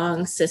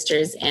strong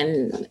sisters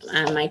in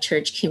my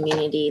church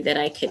community that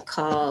I could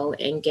call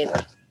and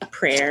get a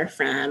prayer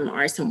from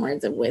or some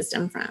words of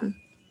wisdom from.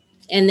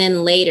 And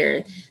then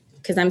later,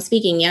 because I'm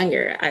speaking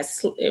younger,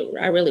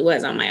 I really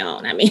was on my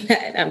own. I mean,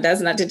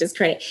 that's not to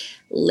discredit.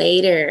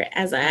 Later,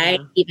 as I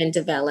even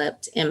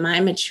developed in my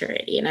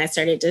maturity, and I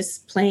started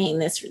displaying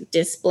this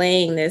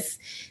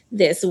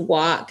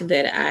walk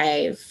that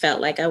I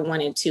felt like I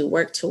wanted to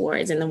work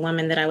towards, and the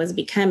woman that I was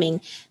becoming,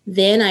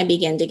 then I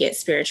began to get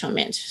spiritual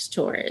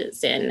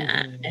mentors,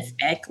 and Miss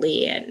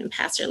Beckley and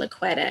Pastor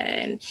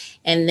Laquetta,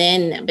 and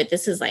then, but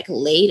this is like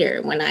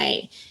later when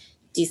I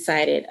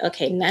decided,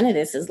 okay, none of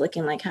this is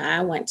looking like how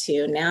I want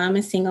to. Now I'm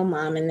a single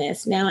mom in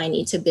this. Now I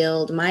need to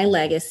build my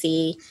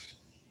legacy.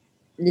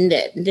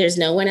 There's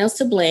no one else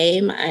to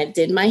blame. I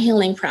did my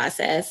healing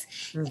process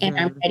and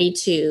I'm ready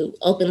to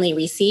openly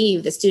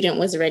receive. The student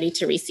was ready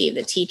to receive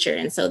the teacher.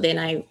 And so then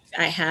I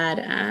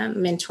had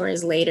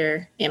mentors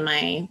later in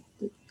my,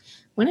 I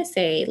want to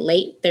say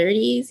late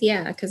 30s.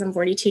 Yeah, because I'm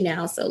 42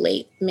 now. So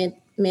mid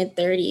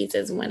 30s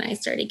is when I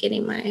started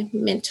getting my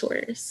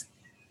mentors.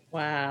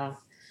 Wow.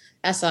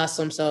 That's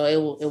awesome.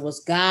 So it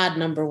was God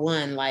number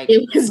one, like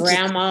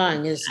grandma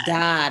and his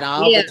God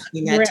all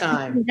between that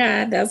time.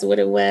 God, that's what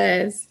it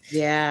was.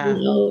 Yeah.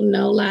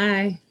 No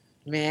lie.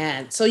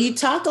 Man. So you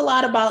talked a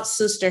lot about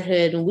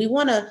sisterhood, and we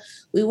want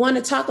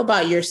to talk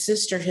about your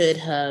sisterhood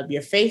hub,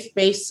 your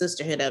faith-based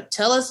sisterhood hub.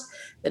 Tell us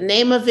the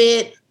name of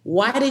it.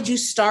 Why did you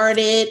start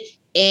it?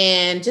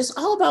 And just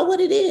all about what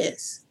it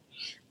is.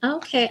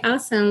 Okay,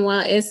 awesome.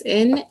 Well, it's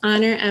in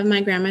honor of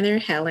my grandmother,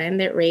 Helen,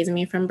 that raised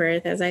me from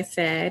birth, as I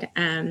said.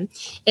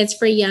 It's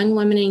for young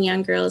women and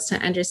young girls to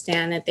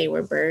understand that they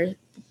were birthed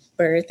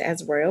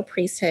as royal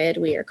priesthood.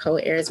 We are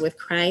co-heirs with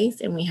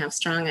Christ, and we have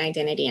strong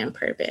identity and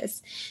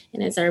purpose.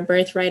 And it's our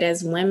birthright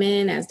as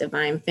women, as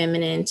divine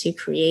feminine, to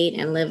create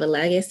and live a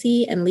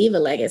legacy and leave a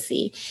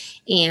legacy.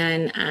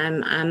 And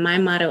my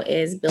motto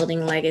is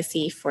building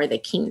legacy for the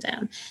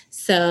kingdom.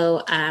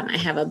 So I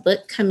have a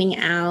book coming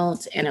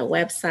out and a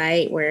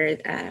website where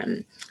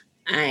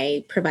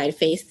I provide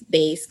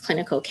faith-based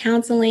clinical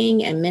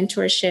counseling and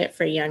mentorship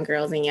for young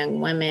girls and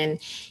young women.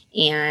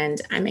 And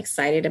I'm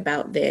excited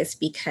about this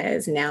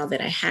because now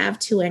that I have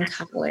two in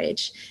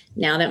college,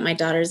 now that my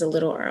daughter's a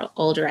little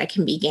older, I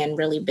can begin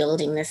really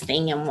building this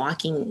thing and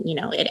walking,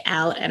 it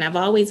out. And I've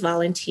always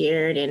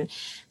volunteered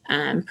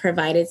and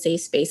provided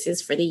safe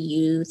spaces for the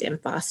youth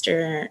and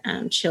foster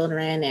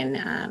children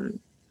and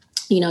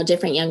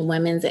different young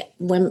women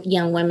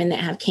that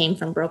have came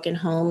from broken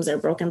homes or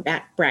broken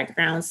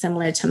backgrounds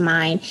similar to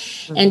mine,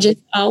 and just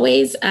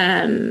always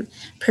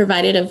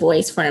provided a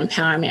voice for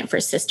empowerment for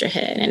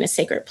sisterhood and a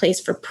sacred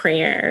place for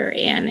prayer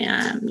and,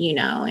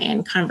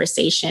 and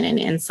conversation and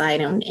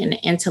insight and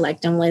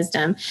intellect and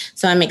wisdom.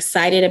 So I'm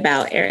excited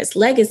about Era's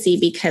legacy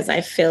because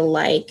I feel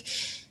like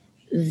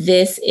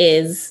this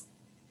is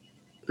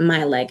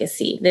my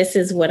legacy. This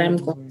is what I'm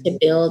going to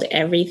build,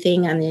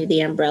 everything under the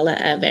umbrella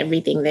of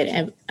everything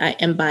that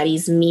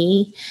embodies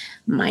me,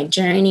 my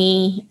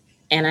journey.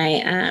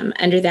 And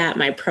under that,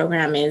 my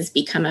program is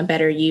Become a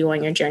Better You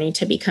on your journey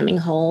to becoming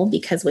whole,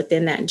 because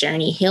within that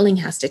journey, healing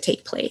has to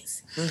take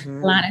place. A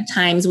lot of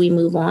times we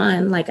move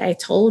on, like I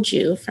told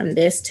you, from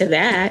this to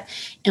that,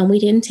 and we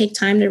didn't take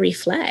time to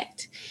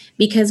reflect,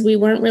 because we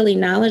weren't really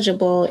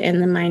knowledgeable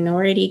in the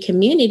minority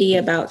community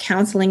about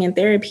counseling and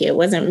therapy. It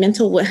wasn't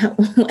mental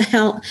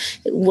health.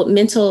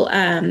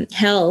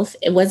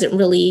 It wasn't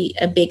really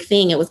a big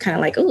thing. It was kind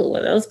of like, oh,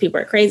 well, those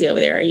people are crazy over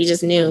there. Or you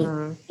just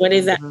knew, what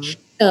is that?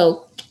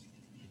 So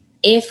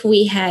if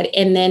we had,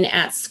 and then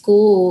at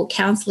school,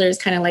 counselors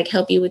kind of like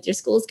help you with your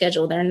school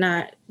schedule. They're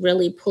not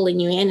really pulling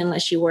you in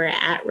unless you were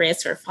at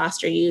risk or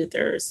foster youth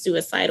or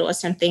suicidal or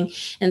something.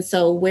 And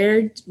so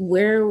where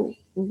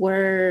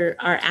were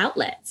our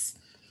outlets?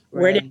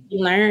 Where did we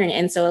learn?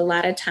 And so a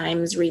lot of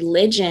times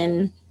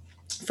religion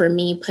for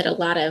me put a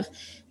lot of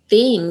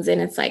things. And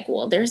it's like,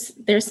 well, there's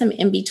some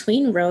in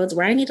between roads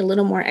where I need a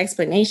little more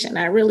explanation.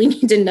 I really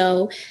need to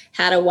know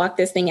how to walk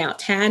this thing out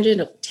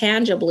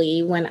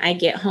tangibly when I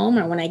get home,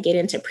 or when I get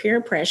into peer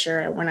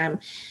pressure, or when I'm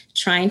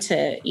trying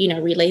to,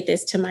 relate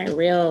this to my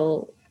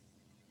real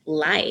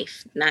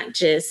life, not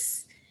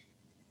just,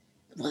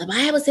 well, the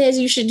Bible says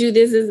you should do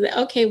this. Is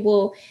okay.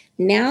 Well,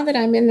 now that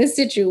I'm in this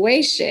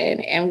situation,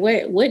 and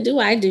what do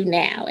I do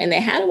now? And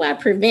then how do I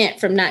prevent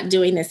from not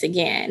doing this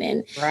again?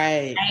 And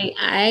right.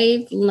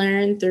 I've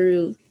learned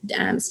through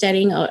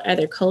studying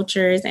other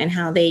cultures and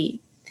how they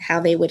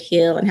would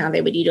heal and how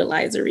they would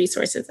utilize the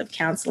resources of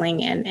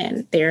counseling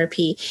and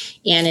therapy.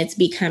 And it's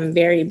become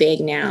very big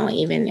now.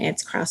 Even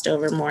it's crossed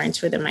over more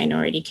into the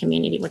minority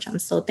community, which I'm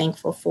so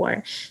thankful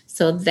for.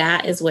 So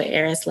that is what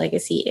Heiress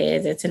Legacy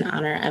is. It's in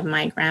honor of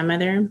my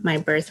grandmother, my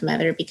birth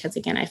mother, because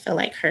again, I feel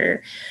like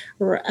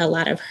a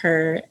lot of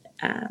her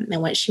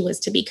and what she was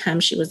to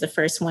become, she was the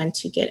first one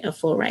to get a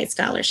full ride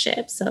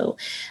scholarship. So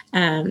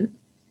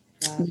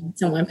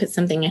someone put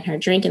something in her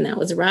drink and that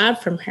was robbed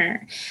from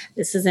her.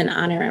 This is in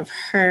honor of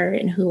her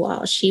and who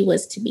all she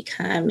was to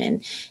become,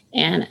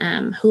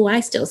 and who I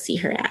still see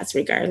her as,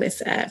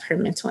 regardless of her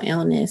mental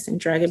illness and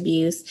drug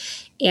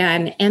abuse.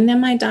 And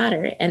then my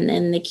daughter, and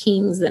then the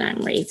kings that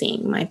I'm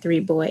raising, my 3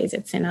 boys,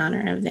 it's in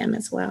honor of them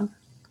as well.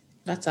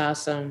 That's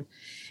awesome.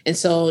 And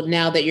so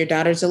now that your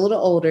daughter's a little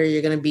older,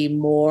 you're going to be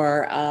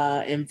more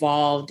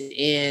involved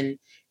in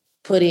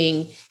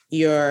putting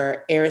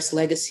your Heiress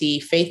Legacy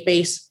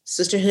faith-based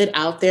sisterhood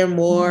out there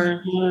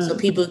more, so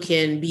people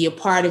can be a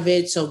part of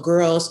it, so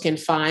girls can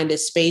find a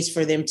space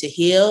for them to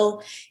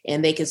heal,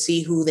 and they can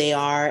see who they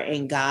are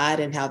in God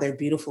and how they're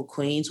beautiful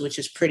queens, which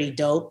is pretty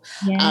dope.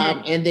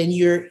 Yeah. And then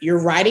you're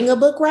writing a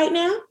book right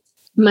now?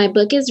 My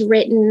book is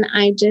written.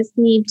 I just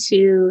need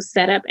to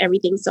set up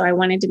everything. So I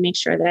wanted to make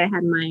sure that I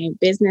had my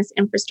business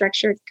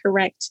infrastructure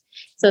correct,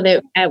 so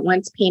that at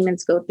once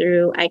payments go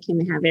through, I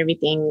can have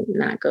everything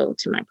not go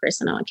to my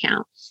personal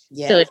account.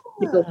 Yeah. So it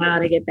took a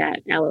while to get that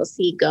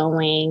LLC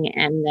going,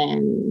 and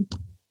then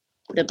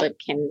the book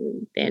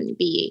can then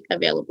be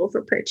available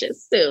for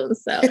purchase soon.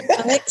 So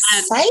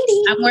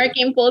exciting. I'm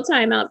working full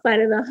time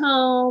outside of the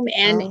home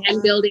and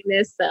building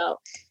this. So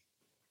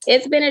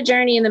it's been a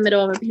journey in the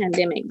middle of a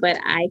pandemic, but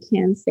I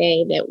can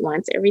say that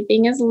once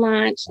everything is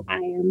launched, I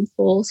am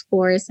full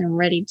force and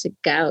ready to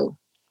go.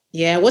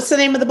 Yeah. What's the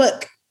name of the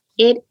book?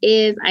 It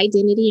is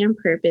Identity and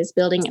Purpose,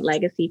 Building a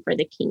Legacy for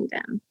the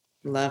Kingdom.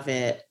 Love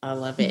it. I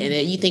love it. And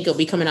then you think it'll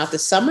be coming out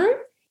this summer?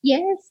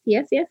 Yes.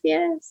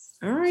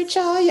 All right,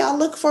 y'all. Y'all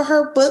look for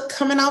her book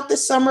coming out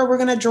this summer. We're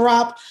going to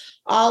drop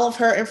all of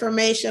her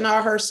information,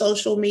 all her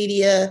social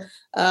media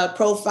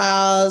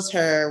profiles,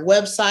 her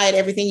website,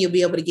 everything. You'll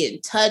be able to get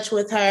in touch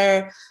with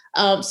her.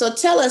 So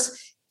tell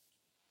us,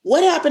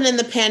 what happened in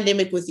the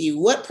pandemic with you?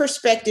 What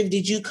perspective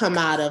did you come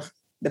out of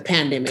the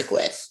pandemic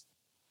with?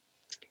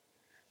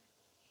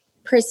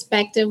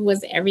 Perspective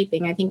was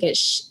everything. I think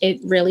it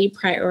really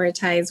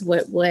prioritized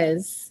what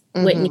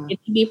needed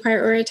to be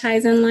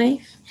prioritized in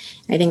life.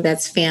 I think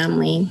that's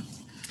family.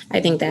 I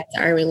think that's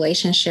our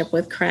relationship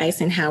with Christ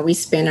and how we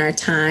spend our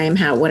time,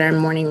 what our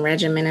morning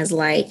regimen is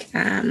like,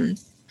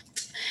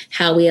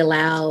 how we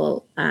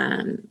allow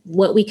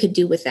what we could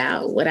do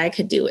without, what I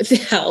could do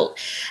without,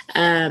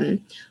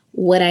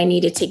 what I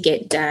needed to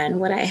get done,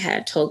 what I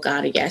had told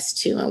God yes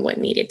to, and what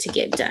needed to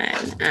get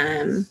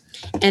done.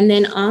 And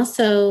then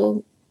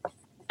also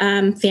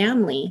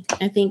family.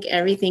 I think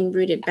everything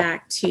rooted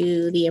back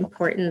to the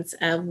importance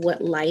of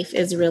what life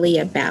is really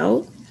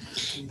about,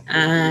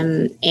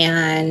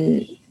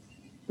 and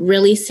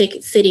really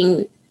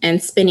sitting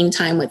and spending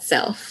time with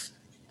self.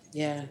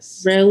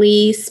 Yes.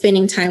 Really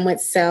spending time with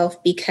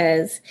self,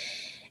 because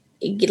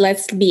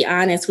let's be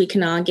honest, we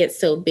can all get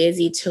so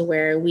busy to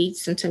where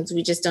sometimes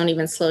we just don't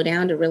even slow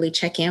down to really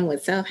check in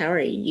with self. How are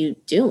you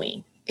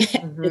doing? Is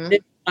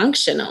it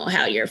functional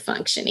how you're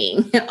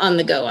functioning on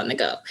the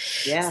go?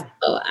 Yeah.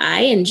 So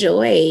I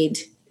enjoyed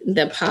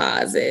the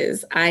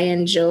pauses. I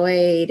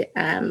enjoyed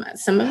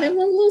some of it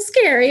was a little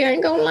scary. I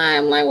ain't gonna lie.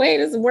 I'm like, wait,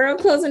 is the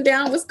world closing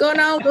down? What's going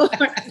on?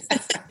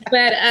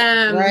 But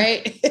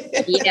right.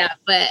 Yeah,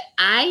 but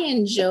I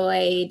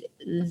enjoyed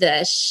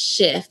the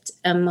shift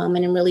a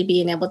moment and really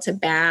being able to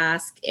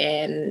bask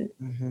in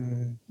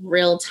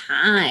real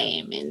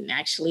time and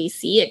actually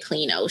see a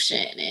clean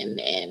ocean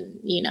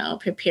and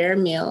prepare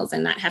meals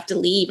and not have to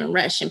leave and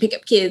rush and pick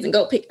up kids and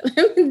go pick up.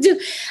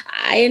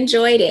 I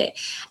enjoyed it.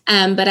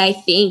 But I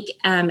think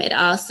it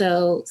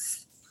also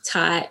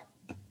taught,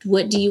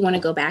 what do you want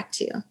to go back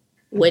to?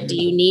 What do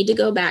you need to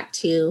go back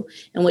to?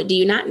 And what do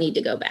you not need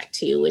to go back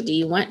to? What do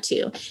you want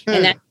to?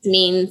 And that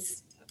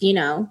means,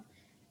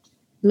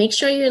 make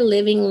sure you're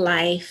living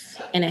life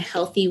in a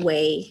healthy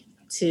way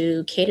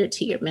to cater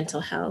to your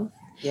mental health,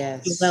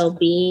 yes, your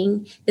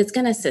well-being, that's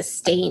going to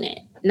sustain it,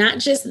 not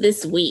just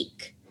this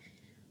week,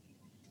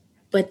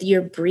 but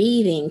your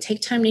breathing,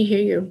 take time to hear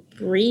your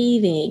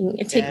breathing,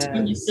 and take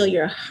time to feel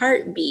your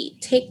heartbeat.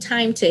 Take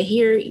time to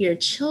hear your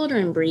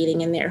children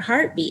breathing and their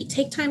heartbeat.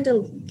 Take time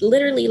to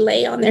literally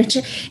lay on their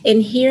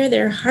and hear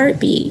their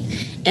heartbeat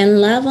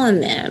and love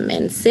on them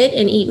and sit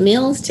and eat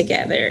meals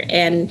together.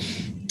 And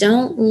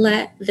don't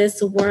let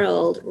this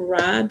world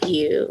rob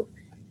you.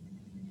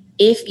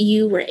 If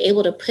you were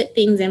able to put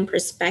things in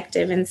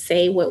perspective and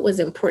say what was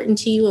important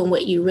to you and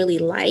what you really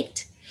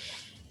liked,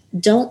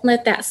 don't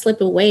let that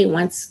slip away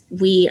once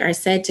we are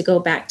said to go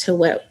back to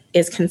what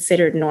is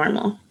considered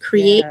normal.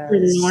 Create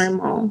the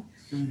normal.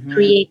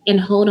 Create and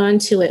hold on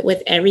to it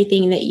with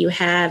everything that you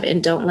have,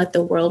 and don't let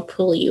the world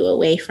pull you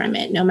away from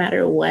it, no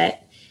matter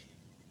what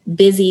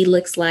busy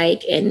looks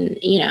like and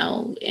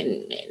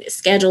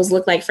schedules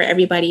look like for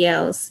everybody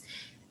else.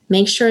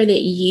 Make sure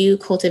that you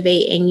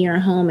cultivate in your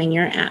home and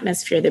your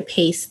atmosphere the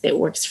pace that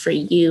works for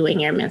you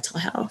and your mental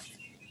health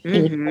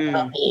and your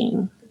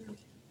well-being.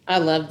 I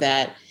love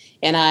that.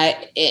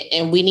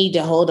 And we need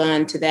to hold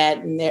on to that.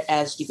 And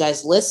as you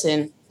guys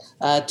listen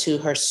to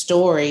her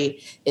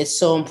story, it's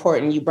so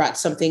important. You brought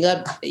something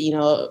up,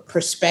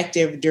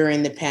 perspective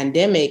during the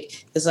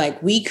pandemic. It's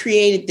like we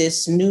created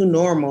this new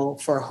normal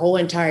for a whole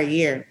entire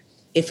year.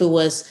 If it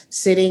was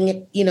sitting,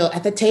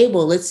 at the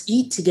table, let's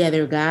eat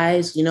together,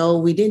 guys.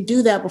 We didn't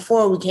do that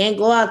before. We can't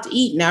go out to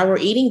eat. Now we're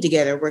eating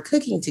together. We're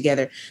cooking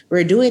together.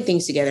 We're doing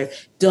things together.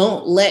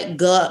 Don't let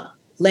go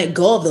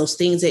of those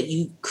things that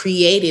you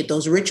created,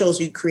 those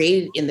rituals you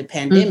created in the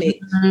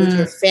pandemic with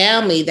your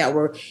family that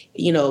were,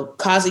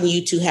 causing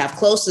you to have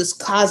closeness,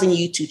 causing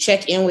you to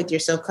check in with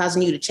yourself,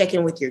 causing you to check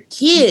in with your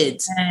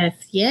kids. Yes.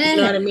 You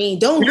know what I mean?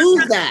 Don't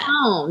lose that.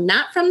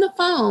 Not from the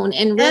phone.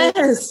 And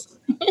yes.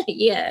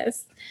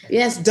 Yes.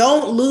 Yes.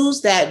 Don't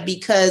lose that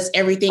because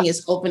everything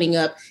is opening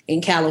up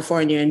in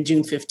California on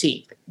June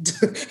 15th.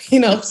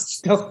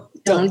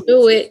 Don't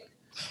do it.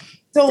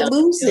 Don't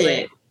lose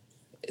it.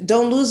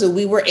 Don't lose it.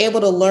 We were able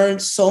to learn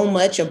so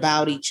much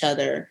about each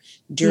other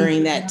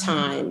during that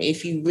time.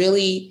 If you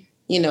really,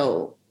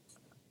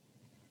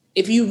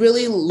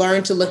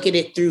 learn to look at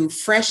it through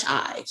fresh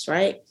eyes,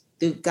 right?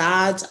 Through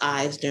God's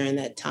eyes during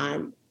that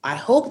time, I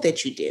hope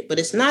that you did, but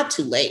it's not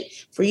too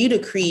late for you to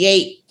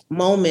create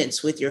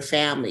moments with your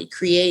family,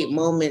 create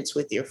moments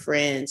with your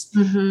friends,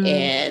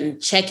 and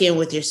check in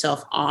with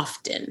yourself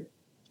often.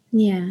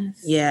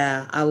 Yes.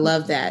 Yeah, I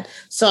love that.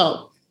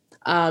 So,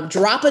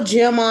 drop a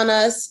gem on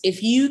us.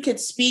 If you could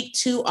speak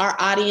to our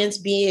audience,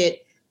 be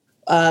it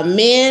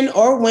men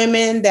or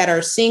women that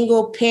are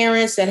single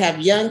parents, that have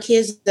young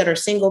kids, that are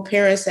single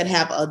parents, that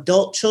have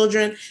adult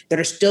children, that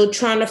are still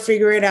trying to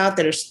figure it out,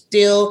 that are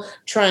still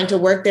trying to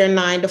work their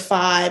 9 to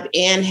 5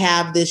 and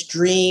have this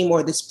dream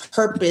or this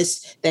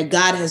purpose that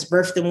God has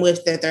birthed them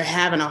with, that they're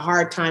having a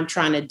hard time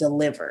trying to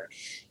deliver.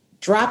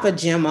 Drop a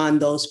gem on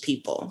those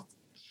people.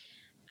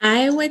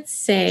 I would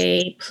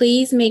say,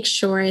 please make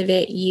sure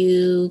that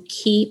you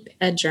keep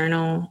a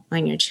journal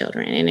on your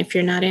children. And if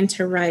you're not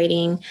into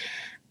writing,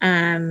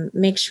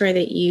 make sure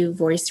that you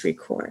voice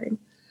record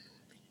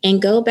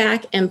and go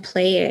back and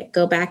play it,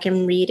 go back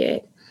and read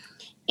it.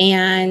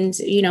 And,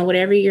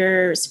 whatever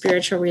your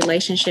spiritual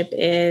relationship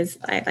is,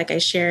 like I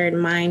shared,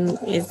 mine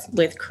is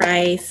with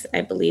Christ.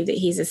 I believe that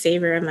he's a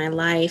savior of my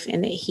life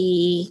and that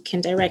he can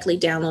directly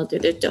download through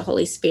the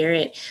Holy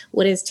Spirit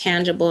what is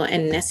tangible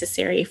and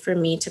necessary for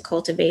me to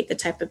cultivate the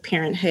type of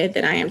parenthood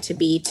that I am to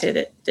be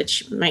to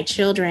my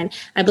children.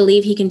 I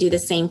believe he can do the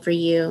same for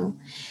you.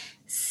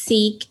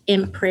 Seek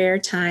in prayer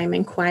time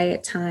and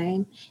quiet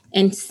time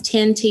and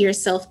tend to your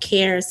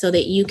self-care so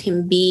that you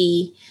can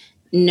be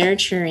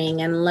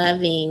nurturing and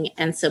loving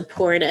and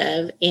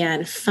supportive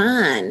and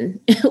fun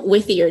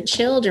with your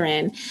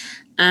children.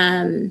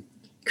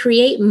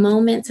 Create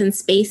moments and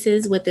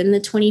spaces within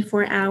the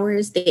 24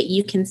 hours that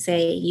you can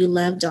say you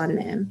loved on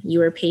them, you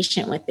were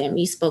patient with them,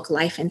 you spoke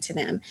life into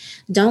them.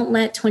 Don't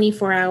let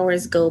 24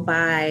 hours go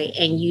by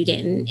and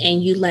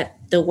you let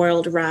the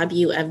world rob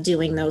you of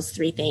doing those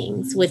 3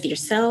 things with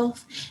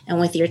yourself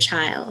and with your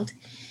child.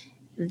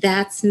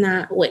 That's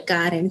not what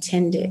God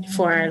intended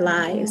for our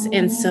lives.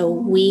 And so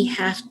we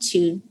have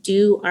to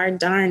do our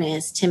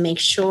darnest to make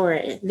sure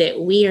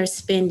that we are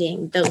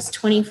spending those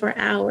 24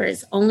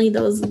 hours, only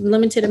those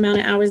limited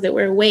amount of hours that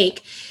we're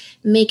awake,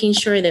 making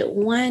sure that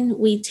 1,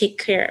 we take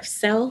care of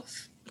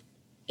self.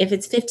 If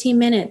it's 15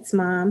 minutes,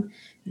 mom,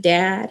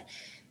 dad.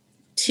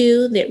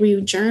 2, that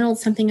we journaled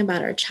something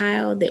about our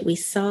child that we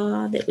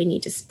saw, that we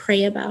need to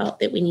pray about,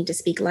 that we need to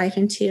speak life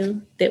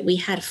into, that we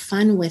had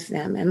fun with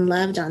them and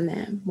loved on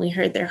them. We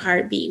heard their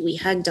heartbeat. We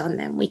hugged on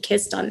them. We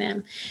kissed on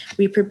them.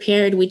 We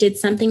prepared. We did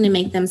something to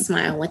make them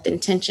smile with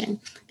intention,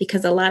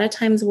 because a lot of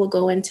times we'll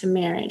go into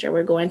marriage or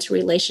we'll go into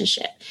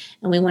relationship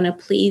and we want to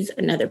please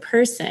another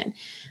person,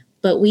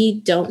 but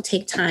we don't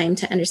take time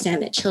to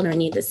understand that children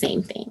need the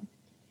same thing.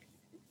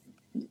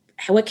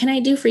 What can I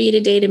do for you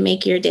today to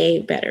make your day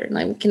better?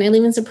 Like, can I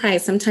leave a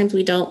surprise? Sometimes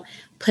we don't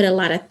put a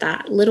lot of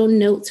thought. Little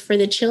notes for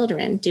the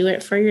children. Do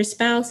it for your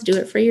spouse. Do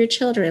it for your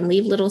children.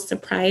 Leave little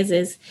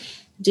surprises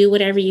do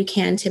whatever you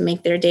can to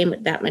make their day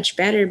that much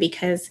better,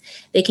 because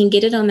they can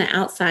get it on the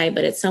outside,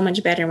 but it's so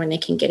much better when they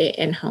can get it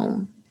in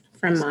home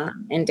from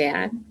mom and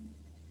dad.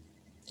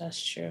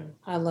 That's true.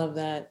 I love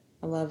that.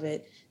 I love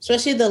it.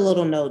 Especially the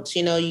little notes,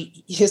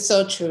 you're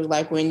so true.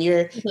 Like when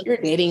you're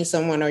dating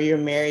someone or you're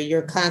married,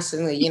 you're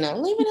constantly, leave it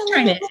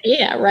alone.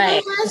 Yeah,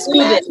 right.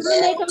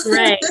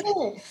 Right.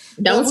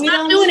 Don't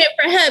stop doing it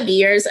for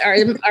hubby or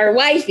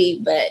wifey,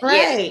 but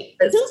right.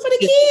 Do it for the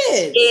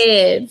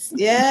kids.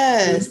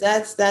 Yes.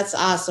 That's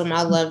awesome.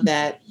 I love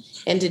that.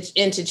 And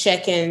to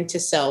check in to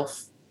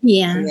self.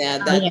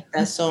 Yeah.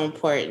 That's so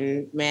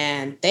important,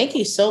 man. Thank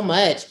you so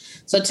much.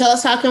 So tell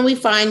us, how can we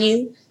find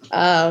you?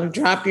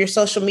 Drop your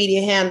social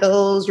media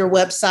handles, your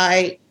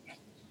website.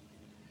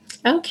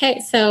 Okay,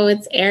 so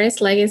it's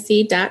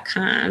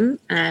erislegacy.com.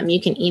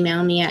 You can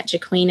email me at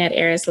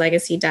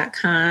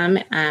jaqueen@erislegacy.com,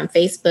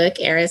 Facebook,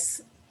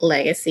 Eris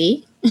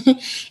Legacy,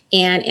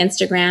 and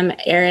Instagram,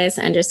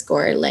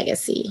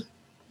 Eris_legacy.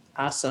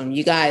 Awesome.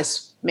 You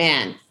guys,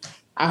 man,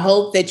 I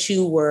hope that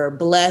you were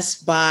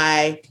blessed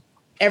by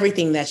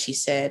everything that she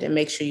said, and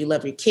make sure you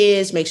love your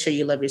kids, make sure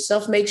you love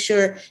yourself, make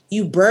sure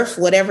you birth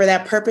whatever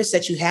that purpose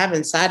that you have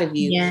inside of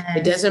you. Yes.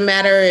 It doesn't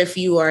matter if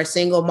you are a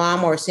single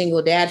mom or a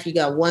single dad, if you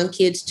got 1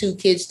 kid, 2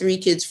 kids, 3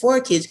 kids,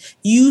 4 kids,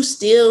 you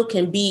still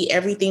can be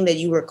everything that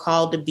you were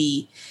called to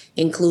be,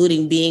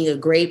 including being a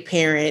great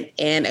parent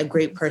and a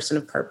great person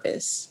of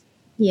purpose.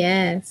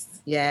 Yes.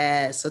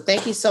 So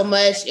thank you so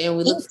much. And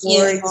we look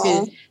forward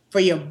for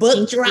your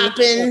book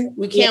dropping.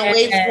 We can't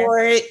wait for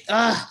it.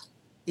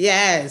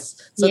 Yes.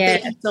 So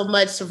thank you so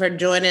much for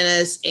joining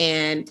us.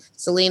 And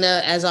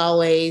Selena, as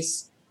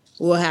always,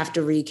 we'll have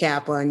to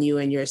recap on you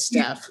and your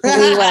stuff. We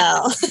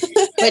will.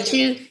 But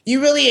you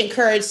really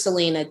encouraged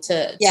Selena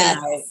to. Yes.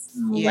 Tonight.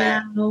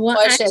 Yeah. Wow.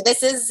 For sure.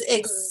 This is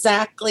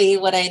exactly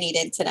what I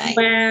needed tonight.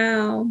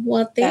 Wow.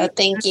 Well,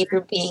 thank you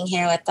for being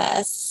here with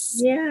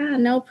us. Yeah,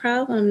 no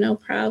problem.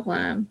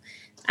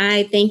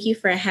 I thank you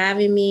for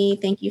having me.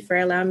 Thank you for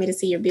allowing me to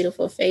see your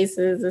beautiful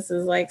faces. This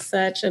is like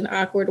such an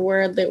awkward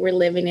world that we're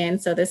living in.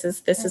 So this is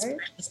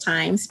precious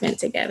time spent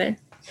together.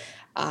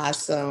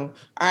 Awesome.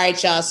 All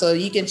right, y'all. So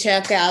you can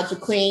check out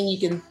Jaqueen. You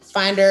can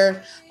find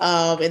her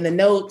in the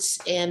notes,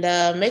 and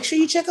make sure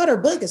you check out her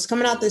book. It's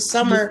coming out this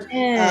summer.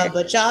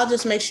 But y'all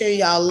just make sure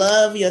y'all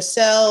love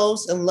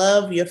yourselves and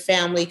love your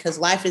family, because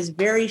life is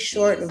very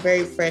short and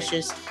very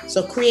precious.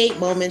 So create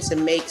moments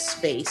and make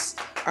space.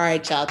 All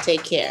right, y'all.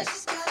 Take care.